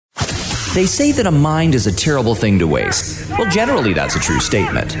They say that a mind is a terrible thing to waste. Well, generally that's a true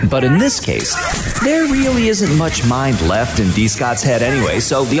statement. But in this case, there really isn't much mind left in D. Scott's head anyway,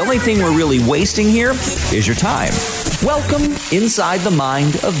 so the only thing we're really wasting here is your time. Welcome inside the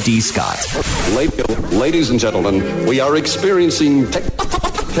mind of D. Scott. Ladies and gentlemen, we are experiencing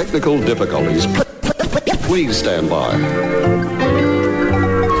technical difficulties. Please stand by.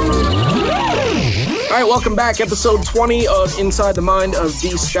 All right, welcome back. Episode 20 of Inside the Mind of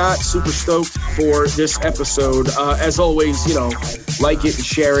D. Scott. Super stoked for this episode. As always, like it and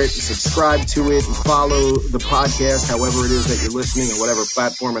share it and subscribe to it and follow the podcast, however it is that you're listening or whatever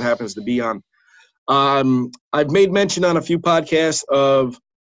platform it happens to be on. I've made mention on a few podcasts of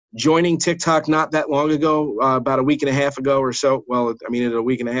joining TikTok not that long ago, about a week and a half ago or so. Well, I mean, a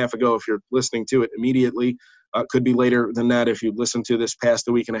week and a half ago if you're listening to it immediately. Could be later than that if you listened to this past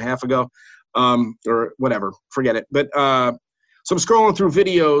a week and a half ago. Or whatever, forget it. But so I'm scrolling through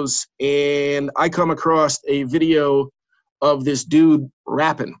videos and I come across a video of this dude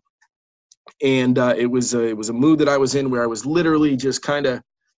rapping. And it was a mood that I was in where I was literally just kind of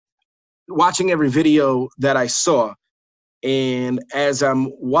watching every video that I saw. And as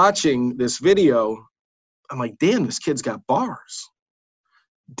I'm watching this video, I'm like, damn, this kid's got bars.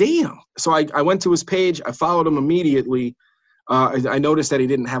 Damn. So I went to his page. I followed him immediately. I noticed that he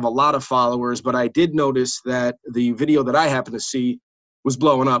didn't have a lot of followers, but I did notice that the video that I happened to see was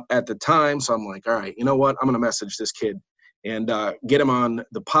blowing up at the time. So I'm like, all right, you know what? I'm going to message this kid and get him on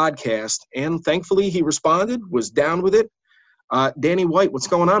the podcast. And thankfully he responded, was down with it. Danny White, what's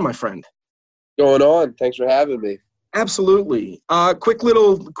going on, my friend? Going on. Thanks for having me. Absolutely. Quick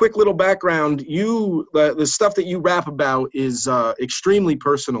little background. You, the stuff that you rap about is extremely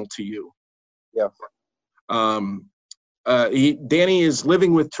personal to you. Yeah. Danny is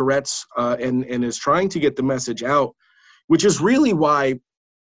living with Tourette's and is trying to get the message out, which is really why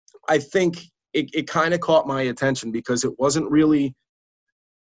I think it kind of caught my attention, because it wasn't really,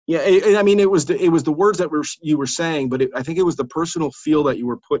 it was the words that you were saying, but I think it was the personal feel that you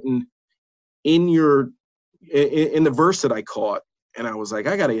were putting in in the verse that I caught, and I was like,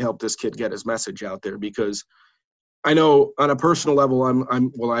 I got to help this kid get his message out there, because I know on a personal level,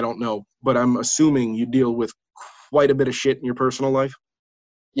 I don't know, but I'm assuming you deal with quite a bit of shit in your personal life.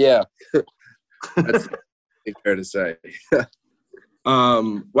 Yeah. That's fair to say.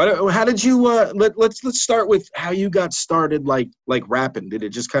 How did you, let's start with how you got started, like rapping. Did it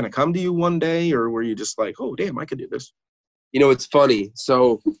just kind of come to you one day, or were you just like, oh, damn, I could do this? It's funny.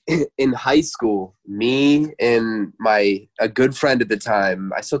 So in high school, me and a good friend at the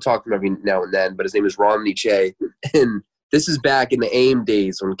time, I still talk to him every now and then, but his name is Ron Nietzsche. And this is back in the AIM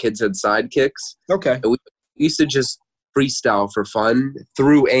days when kids had sidekicks. Okay. And we used to just freestyle for fun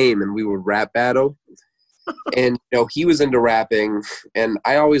through AIM, and we would rap battle. And, he was into rapping, and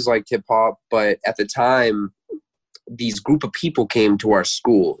I always liked hip hop, but at the time, these group of people came to our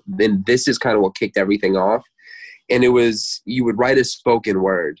school, and this is kind of what kicked everything off. And it was, you would write a spoken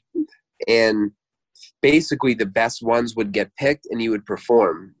word, and basically the best ones would get picked and you would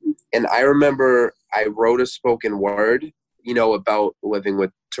perform. And I remember I wrote a spoken word, about living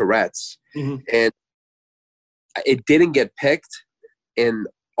with Tourette's. Mm-hmm. And it didn't get picked. And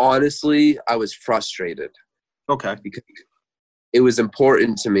honestly, I was frustrated. Okay. Because it was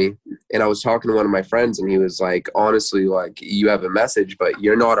important to me. And I was talking to one of my friends, and he was like, honestly, like, you have a message, but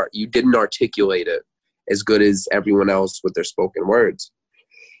you didn't articulate it as good as everyone else with their spoken words.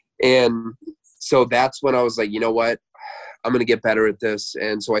 And so that's when I was like, you know what, I'm going to get better at this.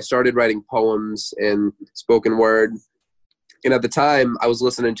 And so I started writing poems and spoken word. And at the time I was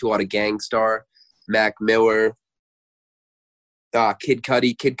listening to a lot of Gang Starr, Mac Miller, Kid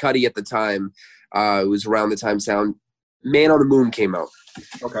Cudi. Kid Cudi at the time, it was around the time Man on the Moon came out.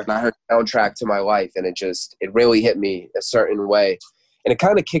 Okay. And I heard the soundtrack to my life, and it really hit me a certain way. And it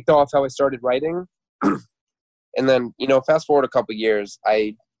kind of kicked off how I started writing. And then, fast forward a couple years,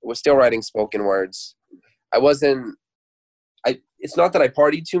 I was still writing spoken words. It's not that I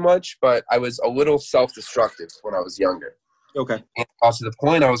partied too much, but I was a little self-destructive when I was younger. Okay. And also to the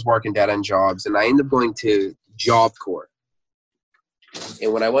point I was working dead-end jobs, and I ended up going to Job Corps.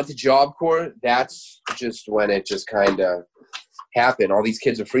 And when I went to Job Corps, that's just when it just kind of happened. All these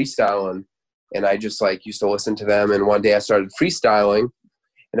kids are freestyling, and I just used to listen to them. And one day I started freestyling,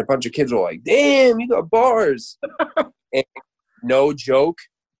 and a bunch of kids were like, damn, you got bars. And no joke,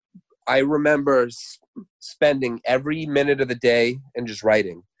 I remember spending every minute of the day and just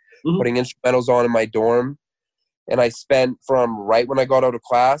writing, putting instrumentals on in my dorm. And I spent from right when I got out of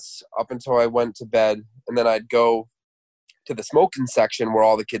class up until I went to bed. And then I'd go to the smoking section where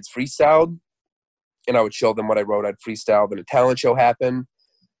all the kids freestyled, and I would show them what I wrote. I'd freestyle. Then a talent show happened.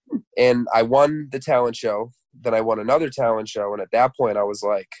 And I won the talent show. Then I won another talent show. And at that point, I was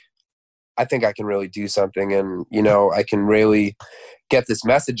like, I think I can really do something. And, you know, I can really get this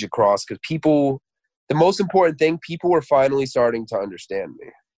message across, because people, the most important thing, people were finally starting to understand me.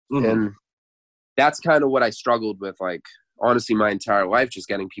 Mhm. And that's kind of what I struggled with, like, honestly, my entire life, just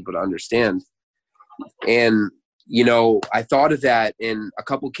getting people to understand. And, you know, I thought of that, and a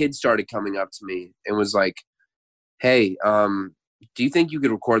couple kids started coming up to me and was like, hey, do you think you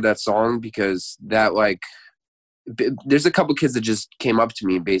could record that song? Because that, like, there's a couple kids that just came up to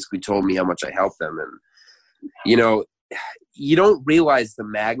me and basically told me how much I helped them. And, you know, you don't realize the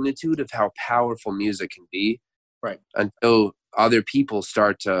magnitude of how powerful music can be, right, until other people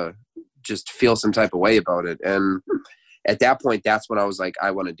start to just feel some type of way about it. And at that point, that's when I was like,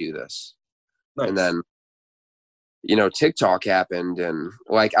 I want to do this. Nice. And then, you know, TikTok happened, and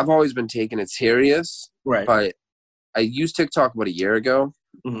like, I've always been taking it serious, right, but I used TikTok about a year ago.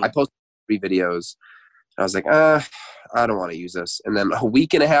 Mhm. I posted 3 videos. I was like, I don't want to use this. And then a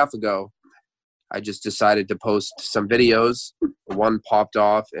week and a half ago, I just decided to post some videos. One popped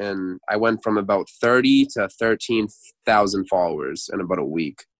off, and I went from about 30 to 13,000 followers in about a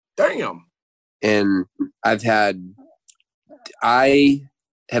week. Damn. And I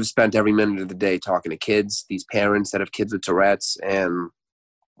have spent every minute of the day talking to kids, these parents that have kids with Tourette's, and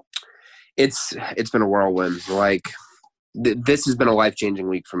it's been a whirlwind. Like, this has been a life-changing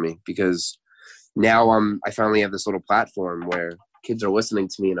week for me, because now I finally have this little platform where kids are listening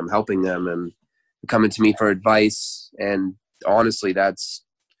to me, and I'm helping them and coming to me for advice. And honestly, that's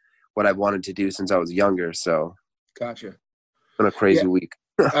what I've wanted to do since I was younger. So Gotcha. It's been a crazy week.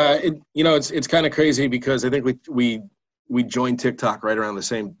 You know, it's kind of crazy, because I think we joined TikTok right around the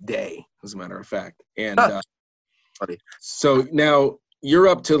same day, as a matter of fact. And Funny. so now you're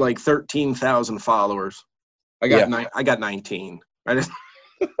up to like 13,000 followers. I got 19. I just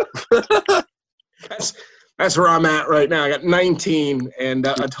that's where I'm at right now. I got 19 and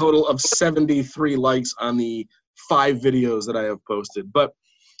a total of 73 likes on the 5 videos that I have posted. But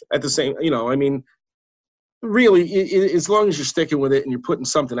at the same, you know, I mean, really, as long as you're sticking with it and you're putting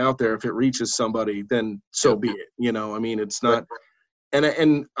something out there, if it reaches somebody, then so be it. You know, I mean, it's not.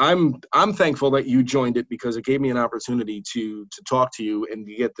 And I'm thankful that you joined it, because it gave me an opportunity to talk to you and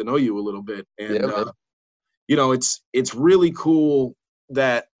get to know you a little bit. And you know, it's really cool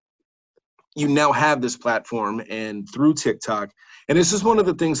that you now have this platform, and through TikTok. And this is one of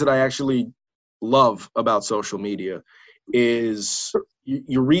the things that I actually love about social media, is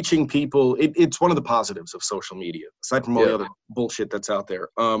you're reaching people. It's one of the positives of social media, aside from all the other bullshit that's out there.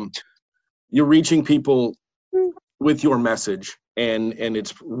 You're reaching people with your message, and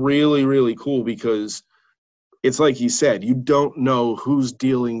it's really, really cool, because it's like you said, you don't know who's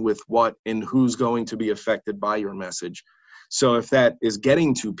dealing with what and who's going to be affected by your message. So if that is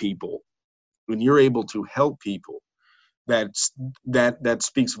getting to people, when you're able to help people, that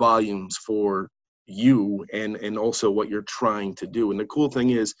speaks volumes for you and also what you're trying to do. And the cool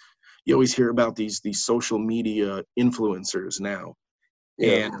thing is, you always hear about these social media influencers now.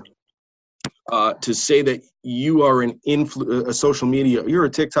 And to say that you are a social media, you're a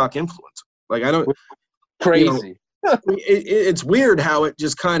TikTok influencer. Like, I don't, Crazy. You know, it's weird how it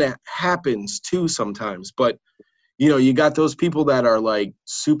just kind of happens too sometimes. But, you know, you got those people that are like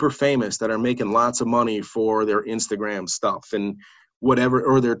super famous, that are making lots of money for their Instagram stuff and whatever,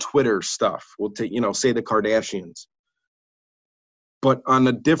 or their Twitter stuff. We'll take, you know, say the Kardashians. But on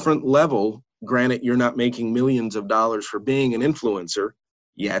a different level, granted, you're not making millions of dollars for being an influencer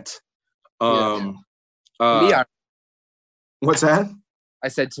yet. Me, what's that? I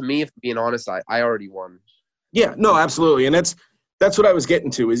said, to me, if being honest, I already won. Yeah, no, absolutely. And that's what I was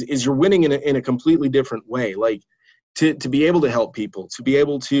getting to, is you're winning in a completely different way. Like, to be able to help people, to be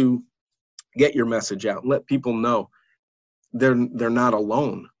able to get your message out and let people know they're not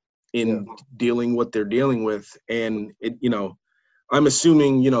alone in dealing what they're dealing with. And it, you know, I'm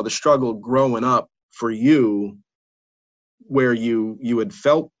assuming, you know, the struggle growing up for you, where you had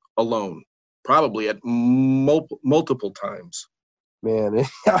felt alone, probably at multiple times. Man,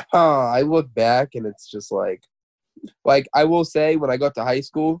 I look back and it's just like I will say, when I got to high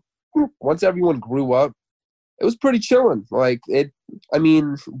school, once everyone grew up, it was pretty chilling. Like, I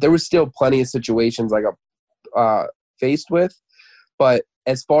mean, there was still plenty of situations I got faced with, but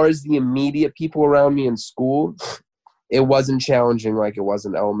as far as the immediate people around me in school, it wasn't challenging like it was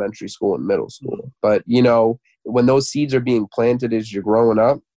in elementary school and middle school. But, you know, when those seeds are being planted as you're growing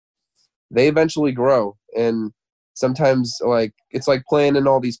up, they eventually grow. And sometimes, like, it's like planting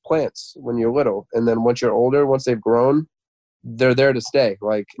all these plants when you're little, and then once you're older, once they've grown, they're there to stay.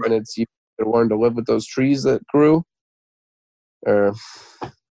 Like, and it's, you learn to live with those trees that grew, or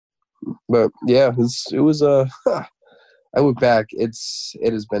But yeah, it was I look back. It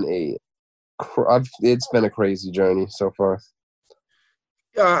has been it's been a crazy journey so far.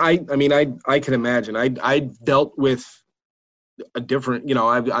 I mean, I can imagine. I dealt with a different, you know,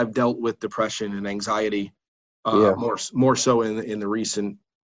 I've dealt with depression and anxiety, more so in the recent,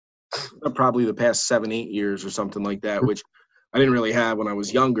 probably the past 7-8 years or something like that, which I didn't really have when I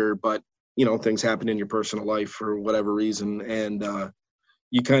was younger. But you know, things happen in your personal life for whatever reason, and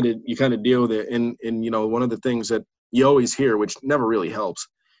you kind of deal with it. And you know, one of the things that you always hear, which never really helps,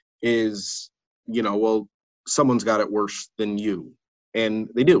 is, you know, well, someone's got it worse than you. And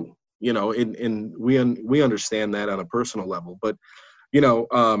they do, you know, and we understand that on a personal level. But, you know,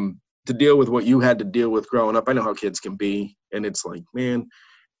 to deal with what you had to deal with growing up, I know how kids can be. And it's like, man,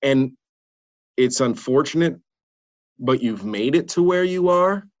 and it's unfortunate, but you've made it to where you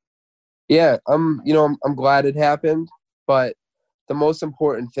are. Yeah, I'm glad it happened. But the most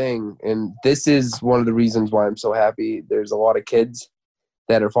important thing, and this is one of the reasons why I'm so happy, there's a lot of kids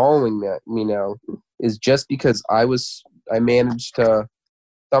that are following me now, is just because I managed to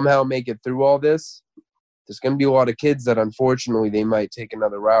somehow make it through all this. There's going to be a lot of kids that, unfortunately, they might take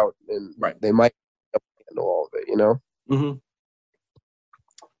another route, and they might handle all of it, you know? Mm-hmm.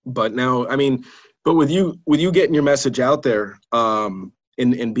 But now, I mean, but with you getting your message out there, and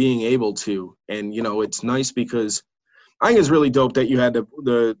being able to, and, you know, it's nice because I think it's really dope that you had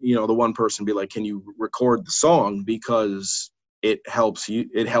the one person be like, can you record the song, because it helps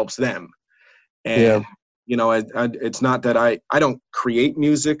them. And you know, it's not that I don't create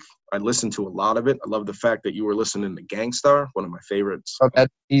music. I listen to a lot of it. I love the fact that you were listening to Gang Starr, one of my favorites.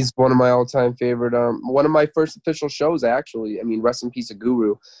 He's one of my all-time favorite. One of my first official shows, actually. I mean, rest in peace of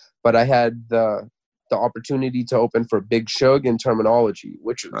Guru. But I had the opportunity to open for Big Shug and Terminology,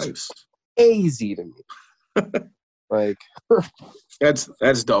 which is nice. Crazy to me. Like, that's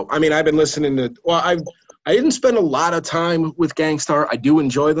dope. I mean, I've been listening to. Well, I didn't spend a lot of time with Gang Starr. I do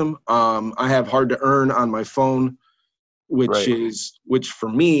enjoy them. I have Hard to Earn on my phone, which for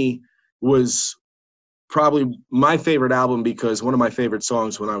me was probably my favorite album, because one of my favorite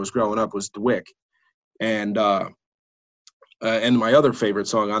songs when I was growing up was DeWick. And my other favorite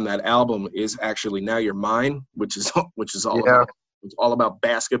song on that album is actually Now You're Mine, which is all about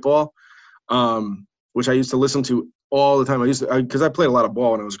basketball, which I used to listen to all the time. Because I played a lot of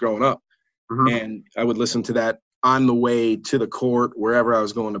ball when I was growing up. Mm-hmm. And I would listen to that on the way to the court, wherever I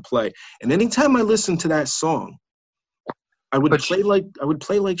was going to play. And anytime I listened to that song, I would play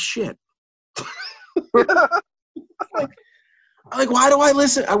like shit. like, why do I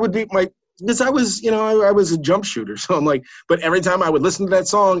listen? I would be because I was, you know, I was a jump shooter. So I'm like, but every time I would listen to that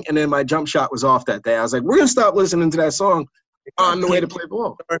song and then my jump shot was off that day, I was like, we're going to stop listening to that song on the way to play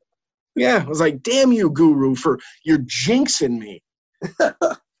ball. Yeah. I was like, damn you, Guru, you're jinxing me.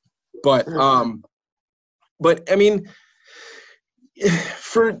 But I mean,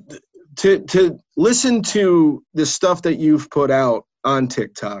 to listen to the stuff that you've put out on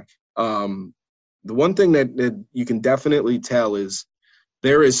TikTok, the one thing that you can definitely tell is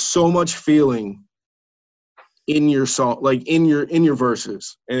there is so much feeling in your song, like in your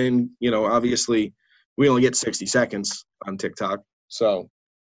verses. And, you know, obviously we only get 60 seconds on TikTok. So,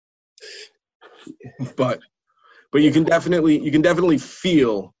 but you can definitely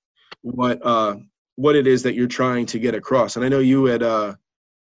feel what it is that you're trying to get across. And I know you had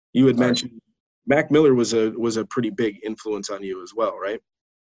mentioned Mac Miller was a pretty big influence on you as well, right?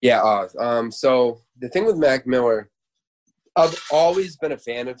 Yeah. So the thing with Mac Miller, I've always been a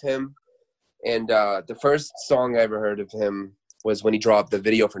fan of him. And the first song I ever heard of him was when he dropped the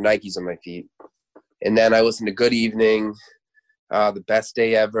video for Nikes on My Feet. And then I listened to Good Evening, The Best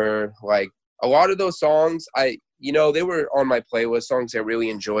Day Ever. Like, a lot of those songs, they were on my playlist, songs I really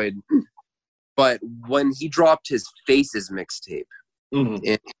enjoyed. But when he dropped his Faces mixtape,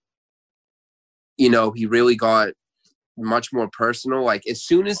 and, you know, he really got much more personal. Like, as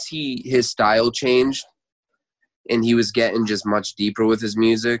soon as his style changed and he was getting just much deeper with his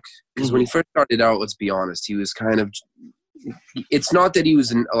music, because when he first started out, let's be honest, he was kind of, it's not that he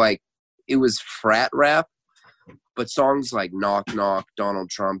was it was frat rap, but songs like Knock Knock, Donald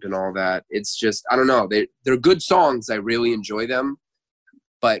Trump and all that, it's just, I don't know, they're good songs. I really enjoy them.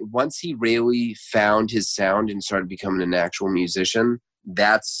 But once he really found his sound and started becoming an actual musician,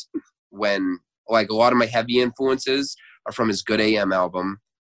 that's when, like, a lot of my heavy influences are from his Good AM album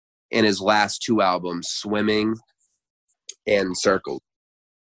and his last two albums, Swimming and Circle.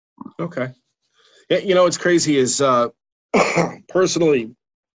 Okay. Yeah, you know, what's crazy is personally,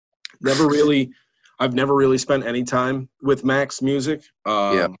 I've never really spent any time with Mac's music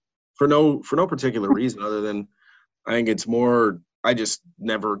for no particular reason other than I think it's more I just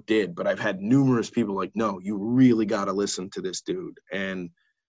never did. But I've had numerous people like, no, you really got to listen to this dude. And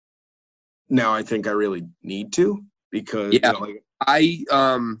now I think I really need to, because yeah, I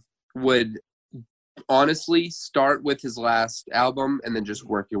would honestly start with his last album and then just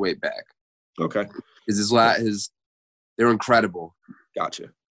work your way back. Okay. Because they're incredible. Gotcha.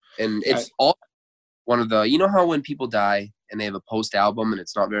 And it's all one of the, you know how when people die and they have a post album and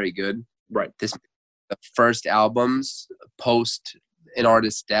it's not very good? Right. The first albums post an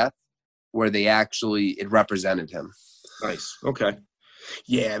artist's death where it represented him. Nice. Okay.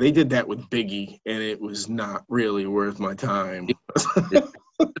 Yeah, they did that with Biggie, and it was not really worth my time. It's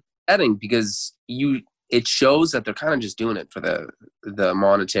upsetting because it shows that they're kind of just doing it for the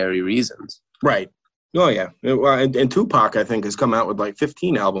monetary reasons. Right. Oh, yeah. And Tupac, I think, has come out with like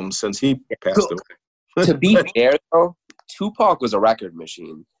 15 albums since he passed away. To be fair, though, Tupac was a record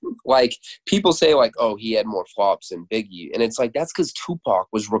machine. Like, people say, like, oh, he had more flops than Biggie. And it's like, that's because Tupac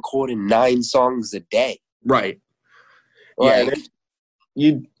was recording 9 songs a day. Right. Like, yeah.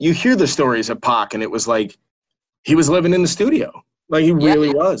 You hear the stories of Pac, and it was like he was living in the studio. Like, he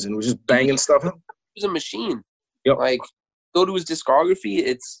really was, and was just banging stuff out. He was a machine. Yep. Like, go to his discography,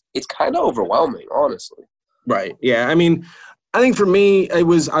 it's kind of overwhelming, honestly. Right. Yeah. I mean, I think for me, I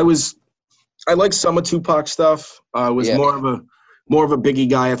like some of Tupac stuff. I was more of a Biggie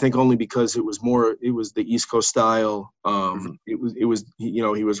guy, I think, only because it was the East Coast style. It was he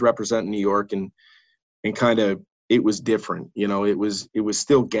was representing New York, and kind of, it was different. You know, it was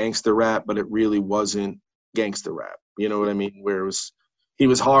still gangster rap, but it really wasn't gangster rap. You know what I mean? Where he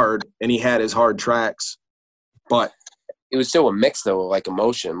was hard, and he had his hard tracks, but it was still a mix, though, like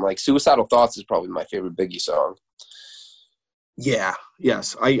emotion. Like Suicidal Thoughts is probably my favorite Biggie song. Yeah.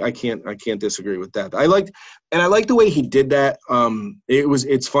 Yes. I can't disagree with that. I liked the way he did that.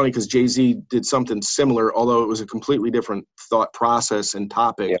 It's funny because Jay-Z did something similar, although it was a completely different thought process and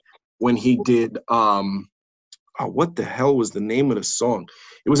topic when he did, what the hell was the name of the song?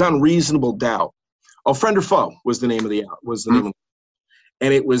 It was on Reasonable Doubt. Oh, Friend or Foe was the name of name of,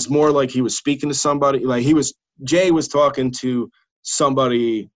 and it was more like he was speaking to somebody, like Jay was talking to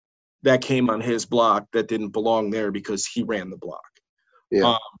somebody that came on his block that didn't belong there because he ran the block.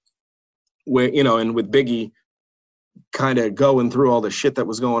 Yeah. And with Biggie kind of going through all the shit that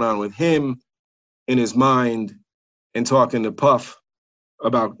was going on with him in his mind and talking to Puff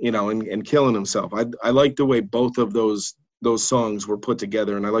about, and killing himself. I like the way both of those songs were put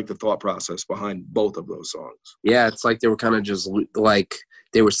together, and I like the thought process behind both of those songs. Yeah, it's like they were kind of just like,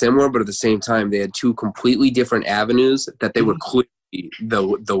 they were similar, but at the same time, they had 2 completely different avenues that they were clearly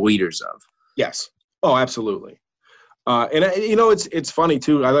the leaders of. Yes. Oh, absolutely. And it's funny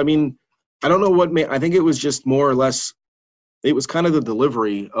too. I mean, I don't know what I think it was just more or less, it was kind of the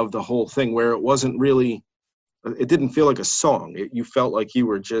delivery of the whole thing where it wasn't really, it didn't feel like a song. You felt like you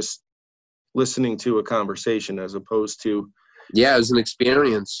were just listening to a conversation as opposed to. Yeah, it was an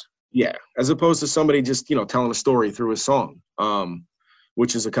experience. Yeah. As opposed to somebody just, telling a story through a song,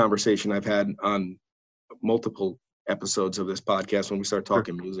 which is a conversation I've had on multiple episodes of this podcast when we start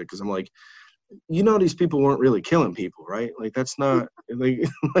talking music, because I'm like, these people weren't really killing people, right? Like, that's not like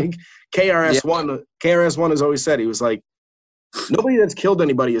KRS-One has always said, he was like, nobody that's killed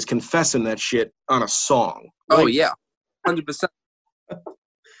anybody is confessing that shit on a song. Oh, yeah, 100%.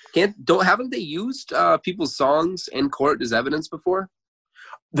 Haven't they used people's songs in court as evidence before?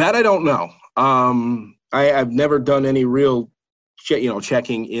 That I don't know. I've never done any real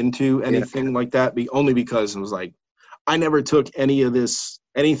checking into anything like that, only because it was like, I never took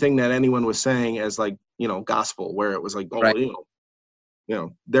anything that anyone was saying as like, gospel, where it was like, oh, right.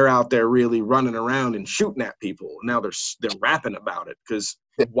 They're out there really running around and shooting at people. Now they're rapping about it, because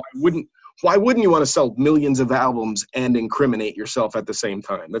why wouldn't you want to sell millions of albums and incriminate yourself at the same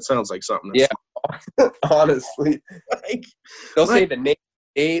time? That sounds like something. Honestly, they'll say the name.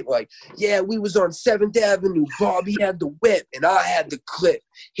 Like, yeah, we was on 7th Avenue. Bobby had the whip and I had the clip.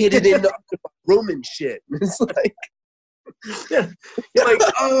 Hit it in the room and shit. It's like, you're like,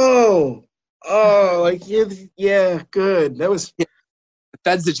 like, yeah, good. That was. The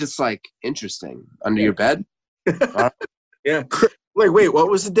feds are just like, interesting. Under your bed. Yeah. Like, wait, what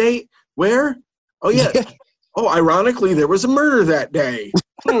was the date? Where? Oh yeah. Oh, ironically, there was a murder that day.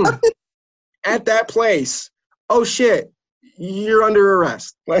 At that place. Oh shit. You're under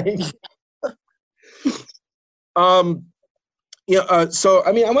arrest. Like, so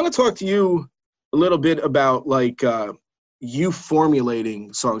I mean, I want to talk to you a little bit about like you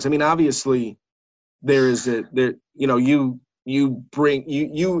formulating songs. I mean, obviously, you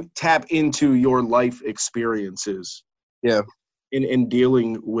tap into your life experiences. Yeah. In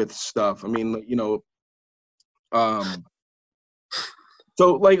dealing with stuff. I mean,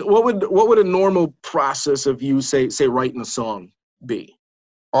 So, like, what would a normal process of you say writing a song be?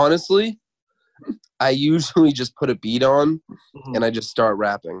 Honestly, I usually just put a beat on Mhm. and I just start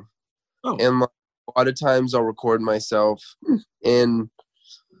rapping. Oh. And like, a lot of times I'll record myself. And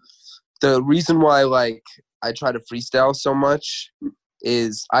the reason why like I try to freestyle so much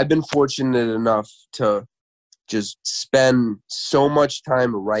is I've been fortunate enough to just spend so much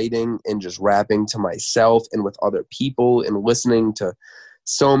time writing and just rapping to myself and with other people and listening to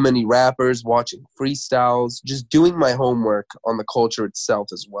so many rappers, watching freestyles, just doing my homework on the culture itself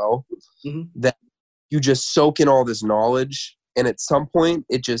as well. Mhm. That you just soak in all this knowledge, and at some point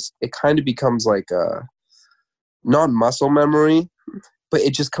it kind of becomes like a not muscle memory, but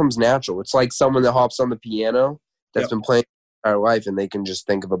it just comes natural. It's like someone that hops on the piano that's been playing their entire life and they can just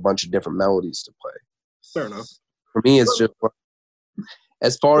think of a bunch of different melodies to play. Fair enough. For me, it's just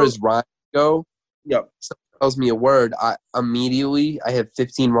as far as rhymes go. Yep. Someone tells me a word, I have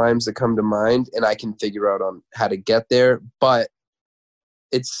 15 rhymes that come to mind, and I can figure out on how to get there. But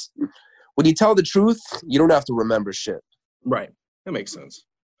it's when you tell the truth, you don't have to remember shit. Right. That makes sense.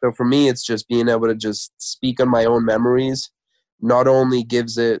 So for me, it's just being able to just speak on my own memories. Not only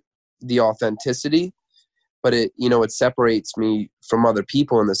gives it the authenticity, but it separates me from other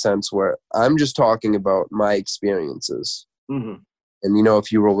people in the sense where I'm just talking about my experiences. Mm-hmm. And,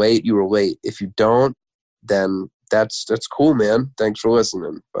 if you relate, you relate. If you don't, then that's cool, man. Thanks for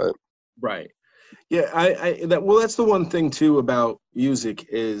listening. But right. Yeah, that's the one thing too about music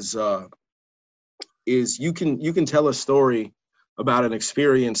is you can tell a story about an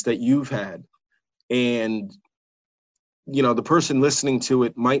experience that you've had, and the person listening to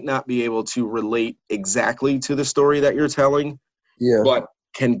it might not be able to relate exactly to the story that you're telling, but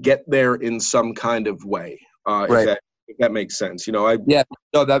can get there in some kind of way. Right. If that makes sense,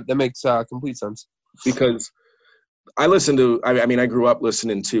 that makes complete sense. Because I listened to, I grew up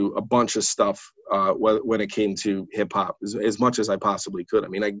listening to a bunch of stuff when it came to hip hop, as much as I possibly could.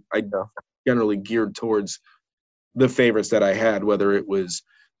 I generally geared towards the favorites that I had, whether it was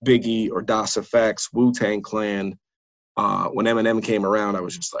Biggie or Das EFX, Wu-Tang Clan. When Eminem came around, I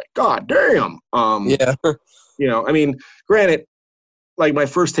was just like, God damn. Granted, like my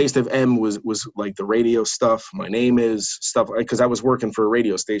first taste of M was like the radio stuff. My Name Is stuff, because I was working for a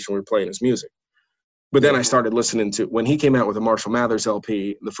radio station. We were playing his music. But then I started listening to, when he came out with the Marshall Mathers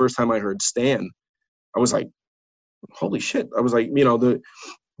LP, the first time I heard Stan, I was like, holy shit. I was like, the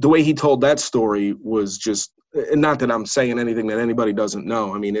way he told that story was just, and not that I'm saying anything that anybody doesn't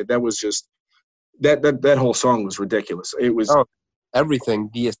know. I mean, that was just, that whole song was ridiculous. It was everything,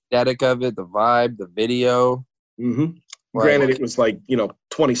 the aesthetic of it, the vibe, the video. Mm-hmm. Granted, it was like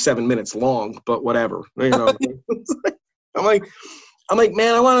 27 minutes long, but whatever. I'm like,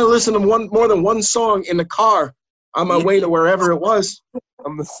 man, I want to listen to more than one song in the car on my way to wherever it was.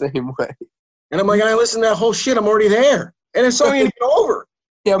 I'm the same way. And I'm like, I listen to that whole shit. I'm already there, and the song ain't even over.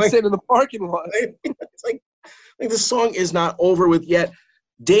 Yeah, I'm sitting in the parking lot. It's like the song is not over with yet.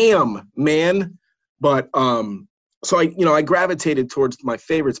 Damn, man. But so I gravitated towards my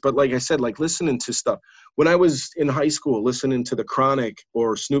favorites. But like I said, like listening to stuff when I was in high school, listening to The Chronic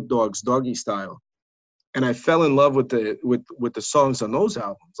or Snoop Dogg's Doggy Style, and I fell in love with the songs on those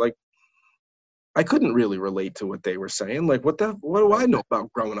albums. Like I couldn't really relate to what they were saying. Like what do I know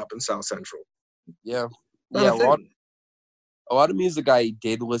about growing up in South Central? Yeah, a lot of music I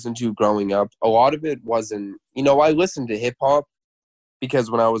did listen to growing up. A lot of it wasn't. I listened to hip hop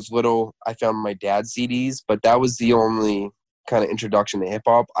because when I was little, I found my dad's CDs, but that was the only kind of introduction to hip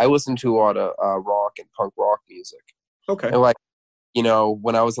hop. I listened to a lot of rock and punk rock music. Okay. And like,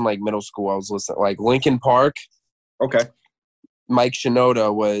 when I was in like middle school, I was listening like Linkin Park. Okay. Mike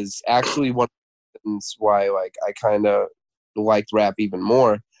Shinoda was actually one of the reasons why like I kind of liked rap even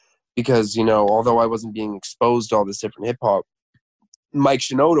more because, although I wasn't being exposed to all this different hip hop, Mike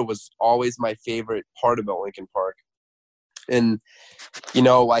Shinoda was always my favorite part about Linkin Park. And,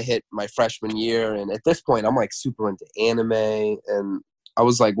 I hit my freshman year, and at this point, I'm like super into anime, and I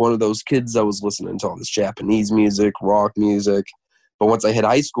was like one of those kids that was listening to all this Japanese music, rock music. But once I hit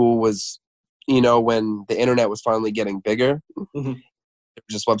high school was, when the internet was finally getting bigger, there was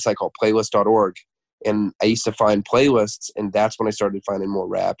this website called playlist.org, and I used to find playlists, and that's when I started finding more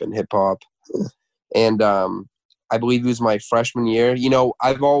rap and hip hop. And I believe it was my freshman year.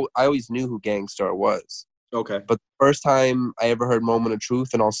 I always knew who Gang Starr was. Okay. But the first time I ever heard Moment of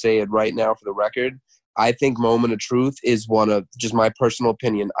Truth, and I'll say it right now for the record, I think Moment of Truth is one of, just my personal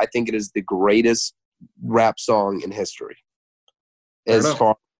opinion, I think it is the greatest rap song in history.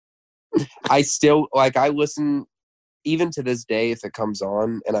 I still, like, I listen, even to this day, if it comes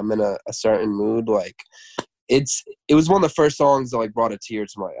on and I'm in a certain mood, like, it was one of the first songs that like brought a tear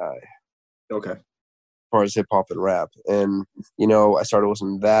to my eye. Okay. As far as hip hop and rap, and I started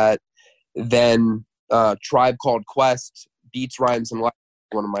listening to that. Then Tribe Called Quest, Beats, Rhymes, and Life,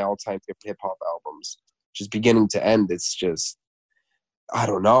 one of my all-time favorite hip hop albums. Just beginning to end, it's just, I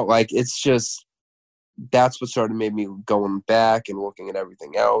don't know, like it's just, that's what started made me going back and looking at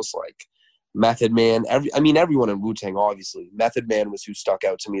everything else, like Method Man. Everyone in Wu-Tang, obviously. Method Man was who stuck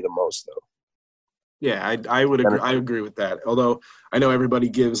out to me the most, though. Yeah, I would agree. I agree with that. Although I know everybody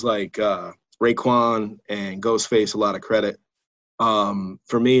gives like Raekwon and Ghostface a lot of credit.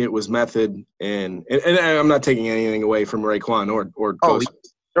 For me, it was Method, and I'm not taking anything away from Raekwon or Ghostface.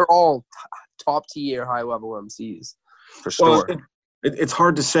 They're all top tier, high level MCs for sure. Well, it's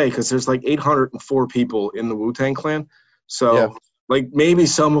hard to say because there's like 804 people in the Wu-Tang Clan, so like maybe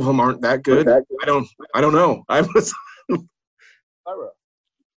some of them aren't that good. I don't know.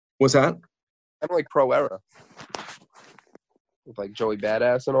 What's that? Kind of like Pro Era with like Joey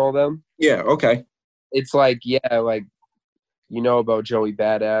Badass and all them. Yeah. Okay. It's like about Joey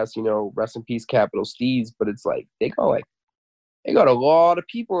Badass, rest in peace, Capital Steez, but it's like they got a lot of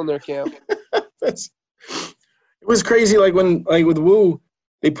people in their camp. It was crazy, like when with Wu,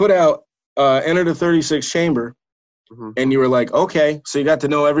 they put out Enter the 36 Chamber, and you were like, okay, so you got to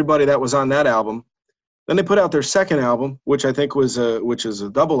know everybody that was on that album. Then they put out their second album, which I think was which is a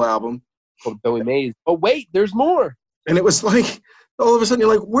double album called Billy Mays. Oh wait, there's more. And it was like all of a sudden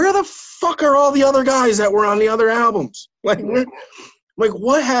you're like, where the fuck are all the other guys that were on the other albums? Like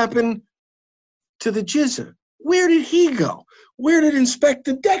what happened to the Jizza? Where did he go? Where did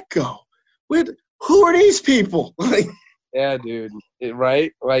Inspector Deck go? Who are these people? Like, yeah, dude.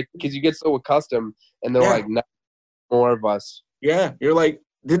 Right? Like, because you get so accustomed, and they're like, no more of us. Yeah. You're like,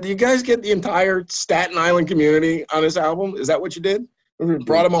 did you guys get the entire Staten Island community on this album? Is that what you did? We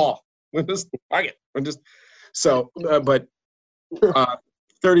brought them all. But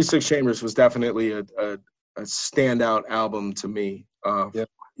 36 Chambers was definitely a standout album to me.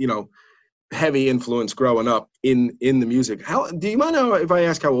 Heavy influence growing up in the music. How do you mind if I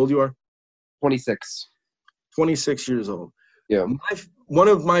ask how old you are? 26. 26 years old. Yeah. One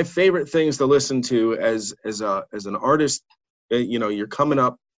of my favorite things to listen to as an artist, you're coming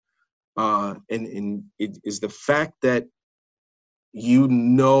up, and it is the fact that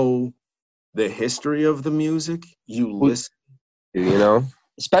the history of the music. You listen.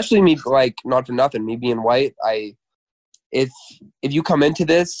 Especially me, like, not for nothing, me being white, if you come into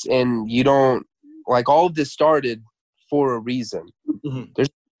this and you don't, like, all of this started for a reason. Mm-hmm. There's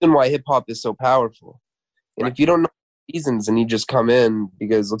a reason why hip-hop is so powerful. And if you don't know the reasons and you just come in,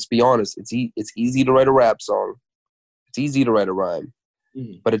 because let's be honest, it's easy to write a rap song. It's easy to write a rhyme.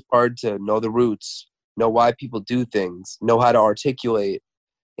 Mm-hmm. But it's hard to know the roots, know why people do things, know how to articulate.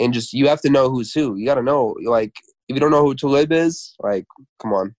 And just, you have to know who's who. You got to know, like, if you don't know who Talib is, like,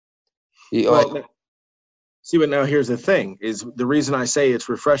 come on. See, but now here's the thing, is the reason I say it's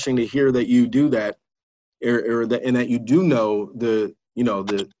refreshing to hear that you do that, and that you do know the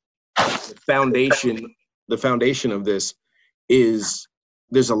foundation of this is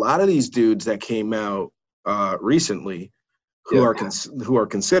there's a lot of these dudes that came out recently who are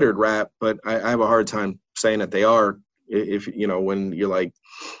considered rap, but I have a hard time saying that they are, if when you're like,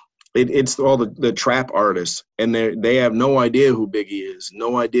 it's all the trap artists, and they have no idea who Biggie is,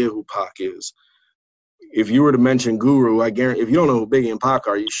 no idea who Pac is. If you were to mention Guru, I guarantee, if you don't know who Biggie and Pac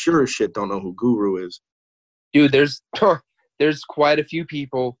are, you sure as shit don't know who Guru is. Dude, there's quite a few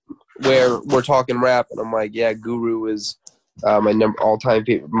people where we're talking rap, and I'm like, yeah, Guru is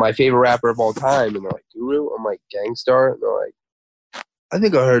my favorite rapper of all time. And they're like, Guru? I'm like, Gangstar? And they're like, I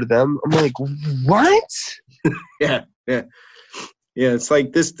think I heard of them. I'm like, what? Yeah. It's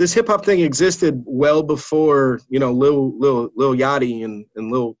like this hip hop thing existed well before Lil Yachty and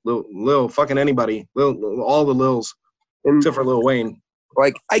Lil fucking anybody, all the Lils, except for Lil Wayne.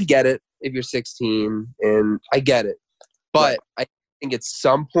 Like, I get it if you're 16, and I get it, but I think at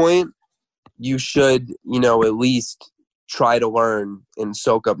some point you should at least try to learn and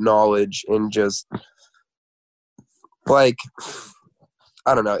soak up knowledge, and just, like,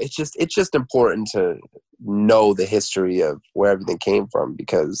 I don't know. It's just important to know the history of where everything came from,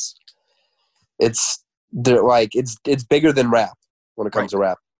 because it's bigger than rap when it comes to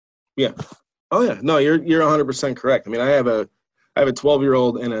rap. Yeah. Oh yeah. No, you're 100% correct. I mean, I have a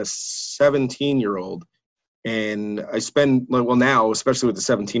 12-year-old and a 17-year-old, and I spend, well, now, especially with the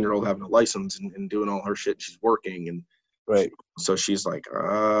 17-year-old having a license and doing all her shit, she's working, and right. So she's like,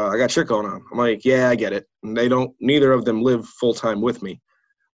 I got shit going on. I'm like, yeah, I get it. And neither of them live full time with me.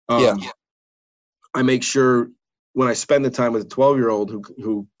 I make sure when I spend the time with a 12-year-old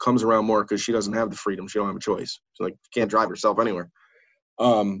who comes around more because she doesn't have the freedom. She don't have a choice. She's like, can't drive herself anywhere.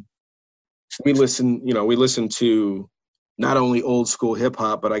 We listen to not only old school hip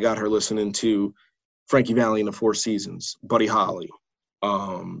hop, but I got her listening to Frankie Valli and the Four Seasons, Buddy Holly.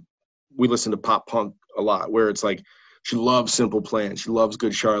 We listen to pop punk a lot, where it's like she loves Simple Plan, she loves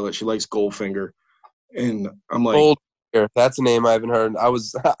Good Charlotte, she likes Goldfinger, and I'm like, Goldfinger, that's a name I haven't heard.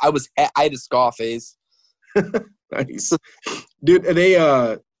 I had a Scarface. Nice, dude. And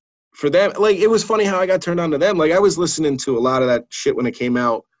they for them, like, it was funny how I got turned on to them. Like, I was listening to a lot of that shit when it came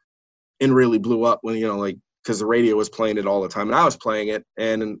out and really blew up, when, you know, like, because the radio was playing it all the time and I was playing it,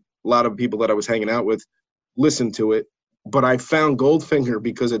 and a lot of people that I was hanging out with listened to it. But I found Goldfinger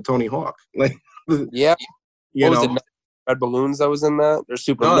because of Tony Hawk. Like, yeah, you what know, was it? Red Balloons that was in that, or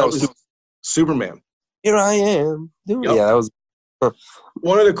Superman. Here I am. Yep. Yeah, that was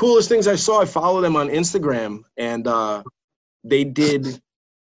one of the coolest things I saw. I follow them on Instagram, and they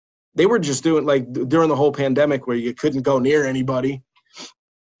were just doing, like, during the whole pandemic where you couldn't go near anybody,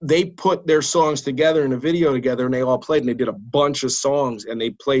 they put their songs together in a video together, and they all played, and they did a bunch of songs, and they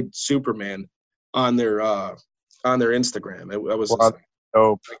played Superman on their Instagram. It was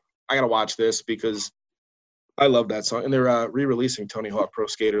dope. I gotta watch this because I love that song, and they're re-releasing Tony Hawk Pro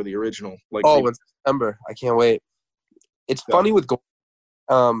Skater, the original. Like, it's September. I can't wait. It's funny with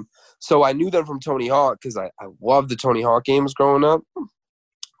so I knew them from Tony Hawk because I loved the Tony Hawk games growing up.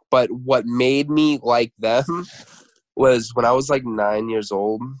 But what made me like them was when I was like 9 years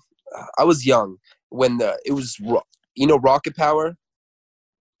old. I was young when it was, you know, Rocket Power.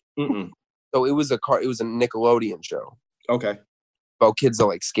 Mm-mm. So it was a Nickelodeon show. Okay. About kids that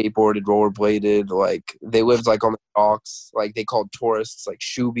like skateboarded, rollerbladed, like they lived like on the docks, like they called tourists like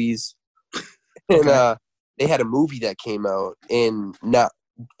shoobies. And they had a movie that came out, and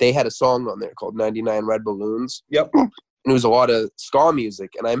they had a song on there called 99 Red Balloons. Yep. And it was a lot of ska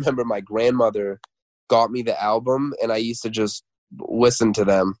music. And I remember my grandmother got me the album, and I used to just listen to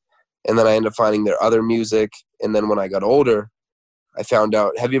them. And then I ended up finding their other music. And then when I got older, I found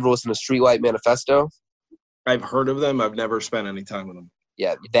out, have you ever listened to Streetlight Manifesto? I've heard of them. I've never spent any time with them.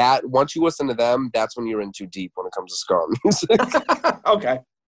 Yeah, once you listen to them, that's when you're in too deep when it comes to ska music. Okay.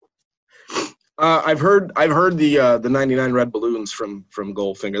 I've heard the 99 Red Balloons from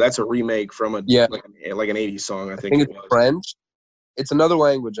Goldfinger. That's a remake from like an 80s song, I think it it's was. French. It's another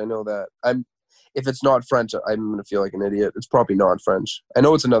language, I know that. If it's not French, I'm going to feel like an idiot. It's probably not French. I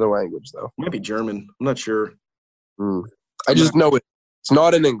know it's another language, though. It might be German. I'm not sure. I just know it's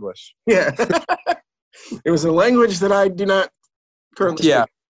not in English. Yeah. It was a language that I do not currently speak.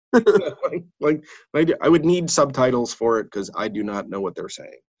 like I would need subtitles for it because I do not know what they're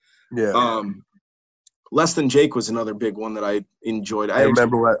saying. Yeah. Less Than Jake was another big one that I enjoyed. I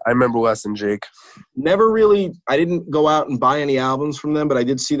remember Less Than Jake. I didn't go out and buy any albums from them, but I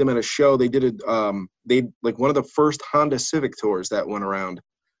did see them at a show. They did it. They like one of the first Honda Civic tours that went around.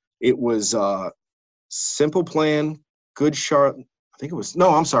 It was Simple Plan, Good Charlotte. It wasn't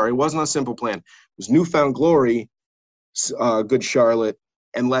on Simple Plan. It was Newfound Glory, Good Charlotte,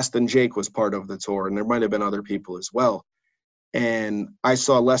 and Less Than Jake was part of the tour, and there might have been other people as well. And I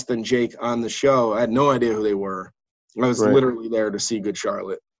saw Less Than Jake on the show. I had no idea who they were. I was literally there to see Good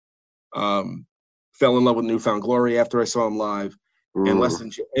Charlotte. Fell in love with Newfound Glory after I saw him live. And Less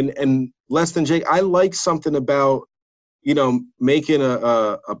Than Jake, I like something about, you know, making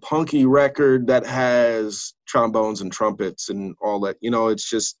a punky record that has trombones and trumpets and all that. You know, it's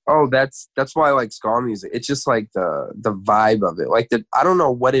just that's why I like ska music. It's just like the vibe of it. Like I don't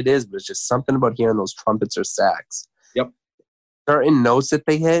know what it is, but it's just something about hearing those trumpets or sax. Yep. Certain notes that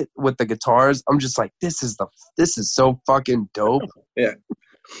they hit with the guitars, I'm just like, this is so fucking dope. Yeah.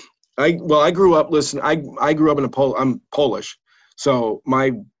 I grew up listening. I grew up I'm Polish, so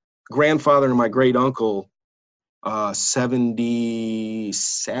my grandfather and my great uncle,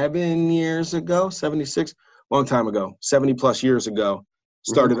 76, long time ago, 70 plus years ago,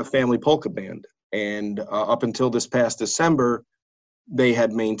 started a family polka band. And up until this past December, they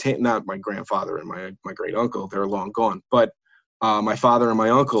had maintained, not my grandfather and my great uncle, they're long gone, but my father and my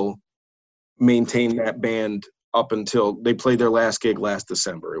uncle maintained that band up until they played their last gig last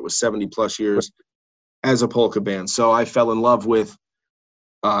December. It was 70 plus years as a polka band. So I fell in love with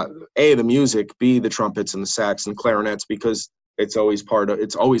A, the music, B, the trumpets and the sax and clarinets, because it's always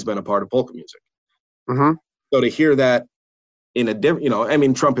been a part of polka music. Mm-hmm. So to hear that in a different, you know, I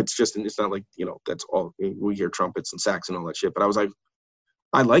mean, trumpets it's not like, you know, that's all we hear, trumpets and sax and all that shit. But I was like,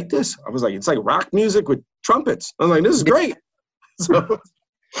 I like this. I was like, it's like rock music with trumpets. I was like, this is great. So,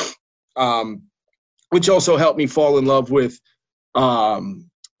 which also helped me fall in love with,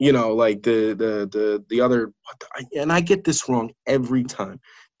 You know, like the other, and I get this wrong every time.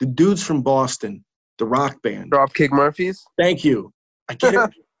 The dudes from Boston, the rock band. Dropkick Murphys. Thank you. I get it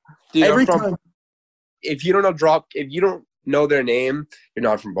Dude, every time. If you don't know their name, you're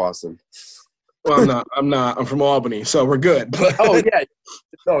not from Boston. Well, I'm not. I'm from Albany, so we're good. But, Oh yeah,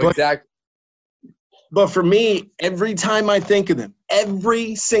 no, exactly. But for me, every time I think of them,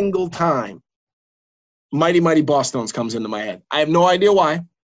 every single time, Mighty Mighty Bosstones comes into my head. I have no idea why,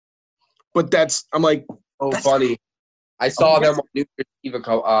 but I'm like, that's funny. I saw them on New Year's Eve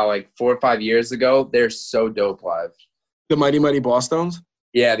like 4 or 5 years ago. They're so dope live. The Mighty Mighty Bosstones?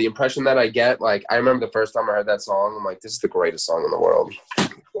 Yeah, the impression that I get, like, I remember the first time I heard that song, I'm like, this is the greatest song in the world.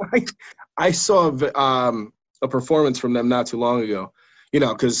 I saw a performance from them not too long ago, you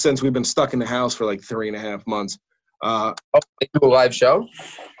know, because since we've been stuck in the house for like 3.5 months. They do a live show?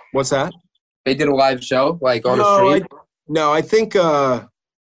 What's that? They did a live show, like, on a stream? I think,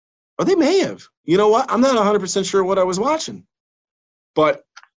 they may have. You know what? I'm not 100% sure what I was watching. But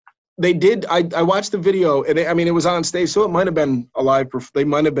they did. I watched the video, and it was on stage, so it might have been a live. They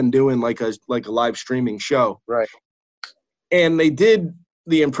might have been doing like a live streaming show, right? And they did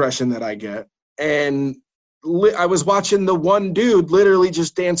the impression that I get, and I was watching the one dude literally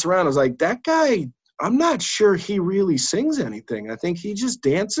just dance around. I was like, that guy. I'm not sure he really sings anything. I think he just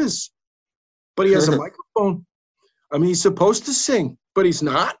dances, but he has a microphone. I mean, he's supposed to sing, but he's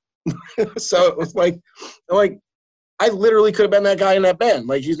not. So it was like. I literally could have been that guy in that band.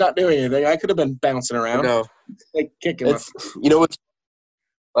 Like, he's not doing anything. I could have been bouncing around. No. Like, kicking up. You know what's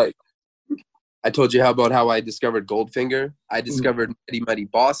like, I told you about how I discovered Goldfinger. I discovered Mighty Mighty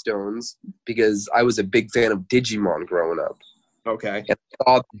Bosstones because I was a big fan of Digimon growing up. Okay. And I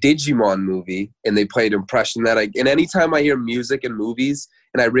saw the Digimon movie, and they played Impression That and anytime I hear music in movies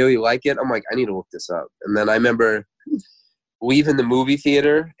and I really like it, I'm like, I need to look this up. And then I remember leaving the movie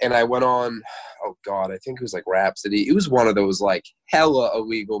theater, and I went on, oh God, I think it was like Rhapsody. It was one of those like hella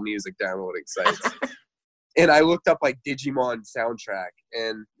illegal music downloading sites. And I looked up like Digimon soundtrack,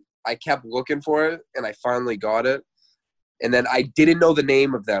 and I kept looking for it, and I finally got it. And then I didn't know the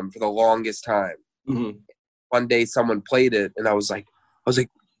name of them for the longest time. Mm-hmm. One day someone played it, and I was like,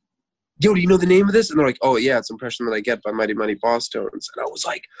 yo, do you know the name of this? And they're like, oh yeah, it's Impression That I Get by Mighty Mighty Bosstones. And I was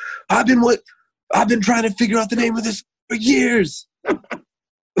like, I've been trying to figure out the name of this for years.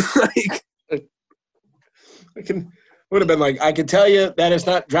 Like, would have been like, I can tell you that is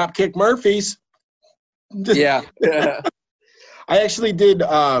not Dropkick Murphys. Yeah. I actually did.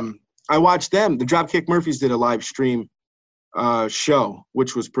 I watched them. The Dropkick Murphys did a live stream show,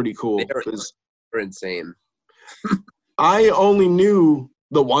 which was pretty cool. They're insane. I only knew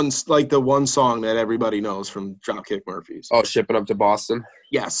the one song that everybody knows from Dropkick Murphys. Oh, Shipping Up to Boston.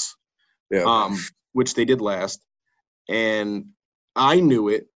 Yes. Yeah. Which they did last. And I knew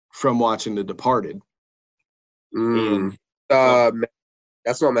it from watching The Departed. That's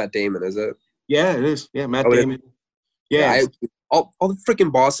not Matt Damon, is it? Yeah, it is. Yeah, Matt Damon. Yeah. All the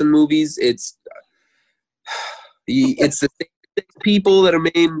freaking Boston movies, it's the same people that are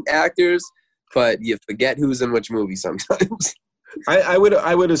main actors, but you forget who's in which movie sometimes. I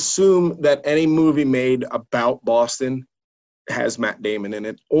would assume that any movie made about Boston has Matt Damon in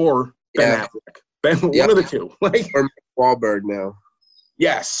it, or Ben Affleck. One of the two. Or Wahlberg now.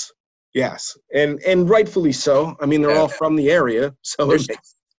 Yes, and rightfully so. I mean, they're all from the area, so they're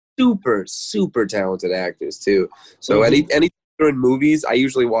super, super talented actors too. So any they're in movies, I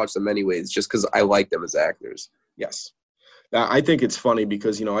usually watch them anyways, just because I like them as actors. Yes, I think it's funny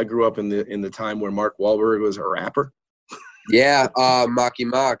because I grew up in the time where Mark Wahlberg was a rapper. Yeah, Marky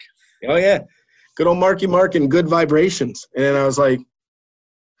Mark. Oh yeah, good old Marky Mark and Good Vibrations. And I was like,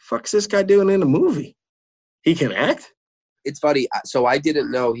 "Fuck's this guy doing in a movie? He can act." It's funny. So I didn't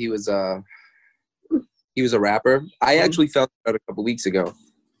know he was a rapper. I actually found out a couple weeks ago.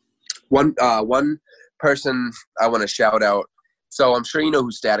 One person I want to shout out. So I'm sure you know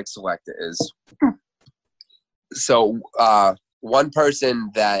who Static Selecta is. So one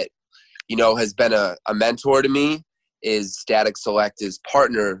person that has been a mentor to me is Static Selecta's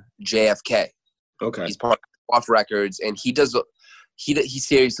partner, JFK. Okay. He's part of Off Records, and he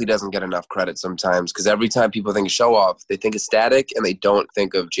seriously doesn't get enough credit sometimes, because every time people think of Show Off, they think of Static, and they don't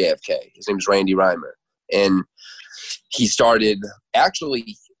think of JFK. His name's Randy Reimer. And he started –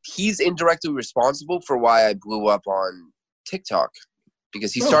 actually, he's indirectly responsible for why I blew up on TikTok,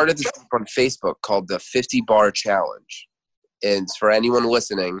 because he started this group on Facebook called the 50 Bar Challenge. And for anyone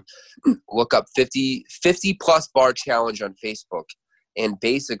listening, look up 50 plus bar challenge on Facebook. And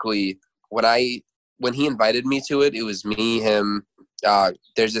basically, when he invited me to it, it was me, him.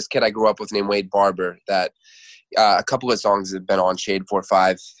 There's this kid I grew up with named Wade Barber that A couple of songs have been on Shade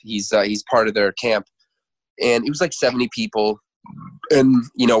 4-5. He's part of their camp, and it was like 70 people. And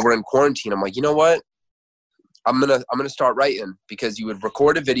we're in quarantine. I'm like, you know what? I'm gonna start writing, because you would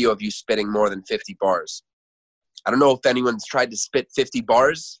record a video of you spitting more than 50 bars. I don't know if anyone's tried to spit 50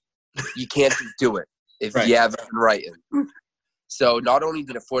 bars. You can't just do it if you haven't been writing. So not only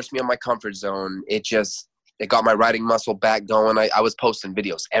did it force me on my comfort zone, it got my writing muscle back going. I was posting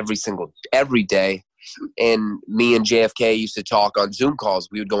videos every day. And me and JFK used to talk on Zoom calls.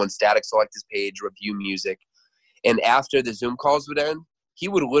 We would go on Static Select's page, review music. And after the Zoom calls would end,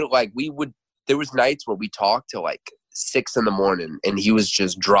 there was nights where we talked till like 6 a.m, and he was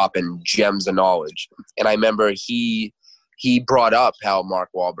just dropping gems of knowledge. And I remember he brought up how Mark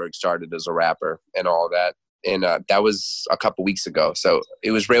Wahlberg started as a rapper and all that. And that was a couple weeks ago. So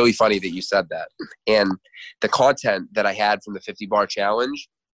it was really funny that you said that. And the content that I had from the 50 bar challenge,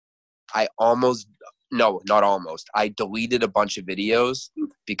 I deleted a bunch of videos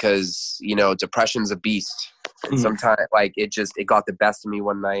because, depression's a beast. And sometimes it got the best of me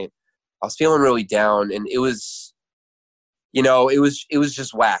one night. I was feeling really down, and it was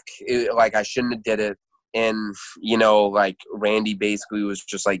just whack. I shouldn't have did it. And, Randy basically was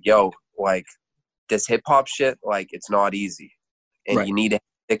just like, yo, this hip hop shit, it's not easy, and you need a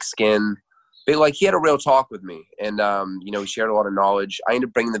thick skin. But he had a real talk with me, and he shared a lot of knowledge. I ended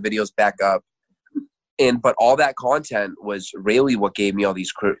up bringing the videos back up, but all that content was really what gave me all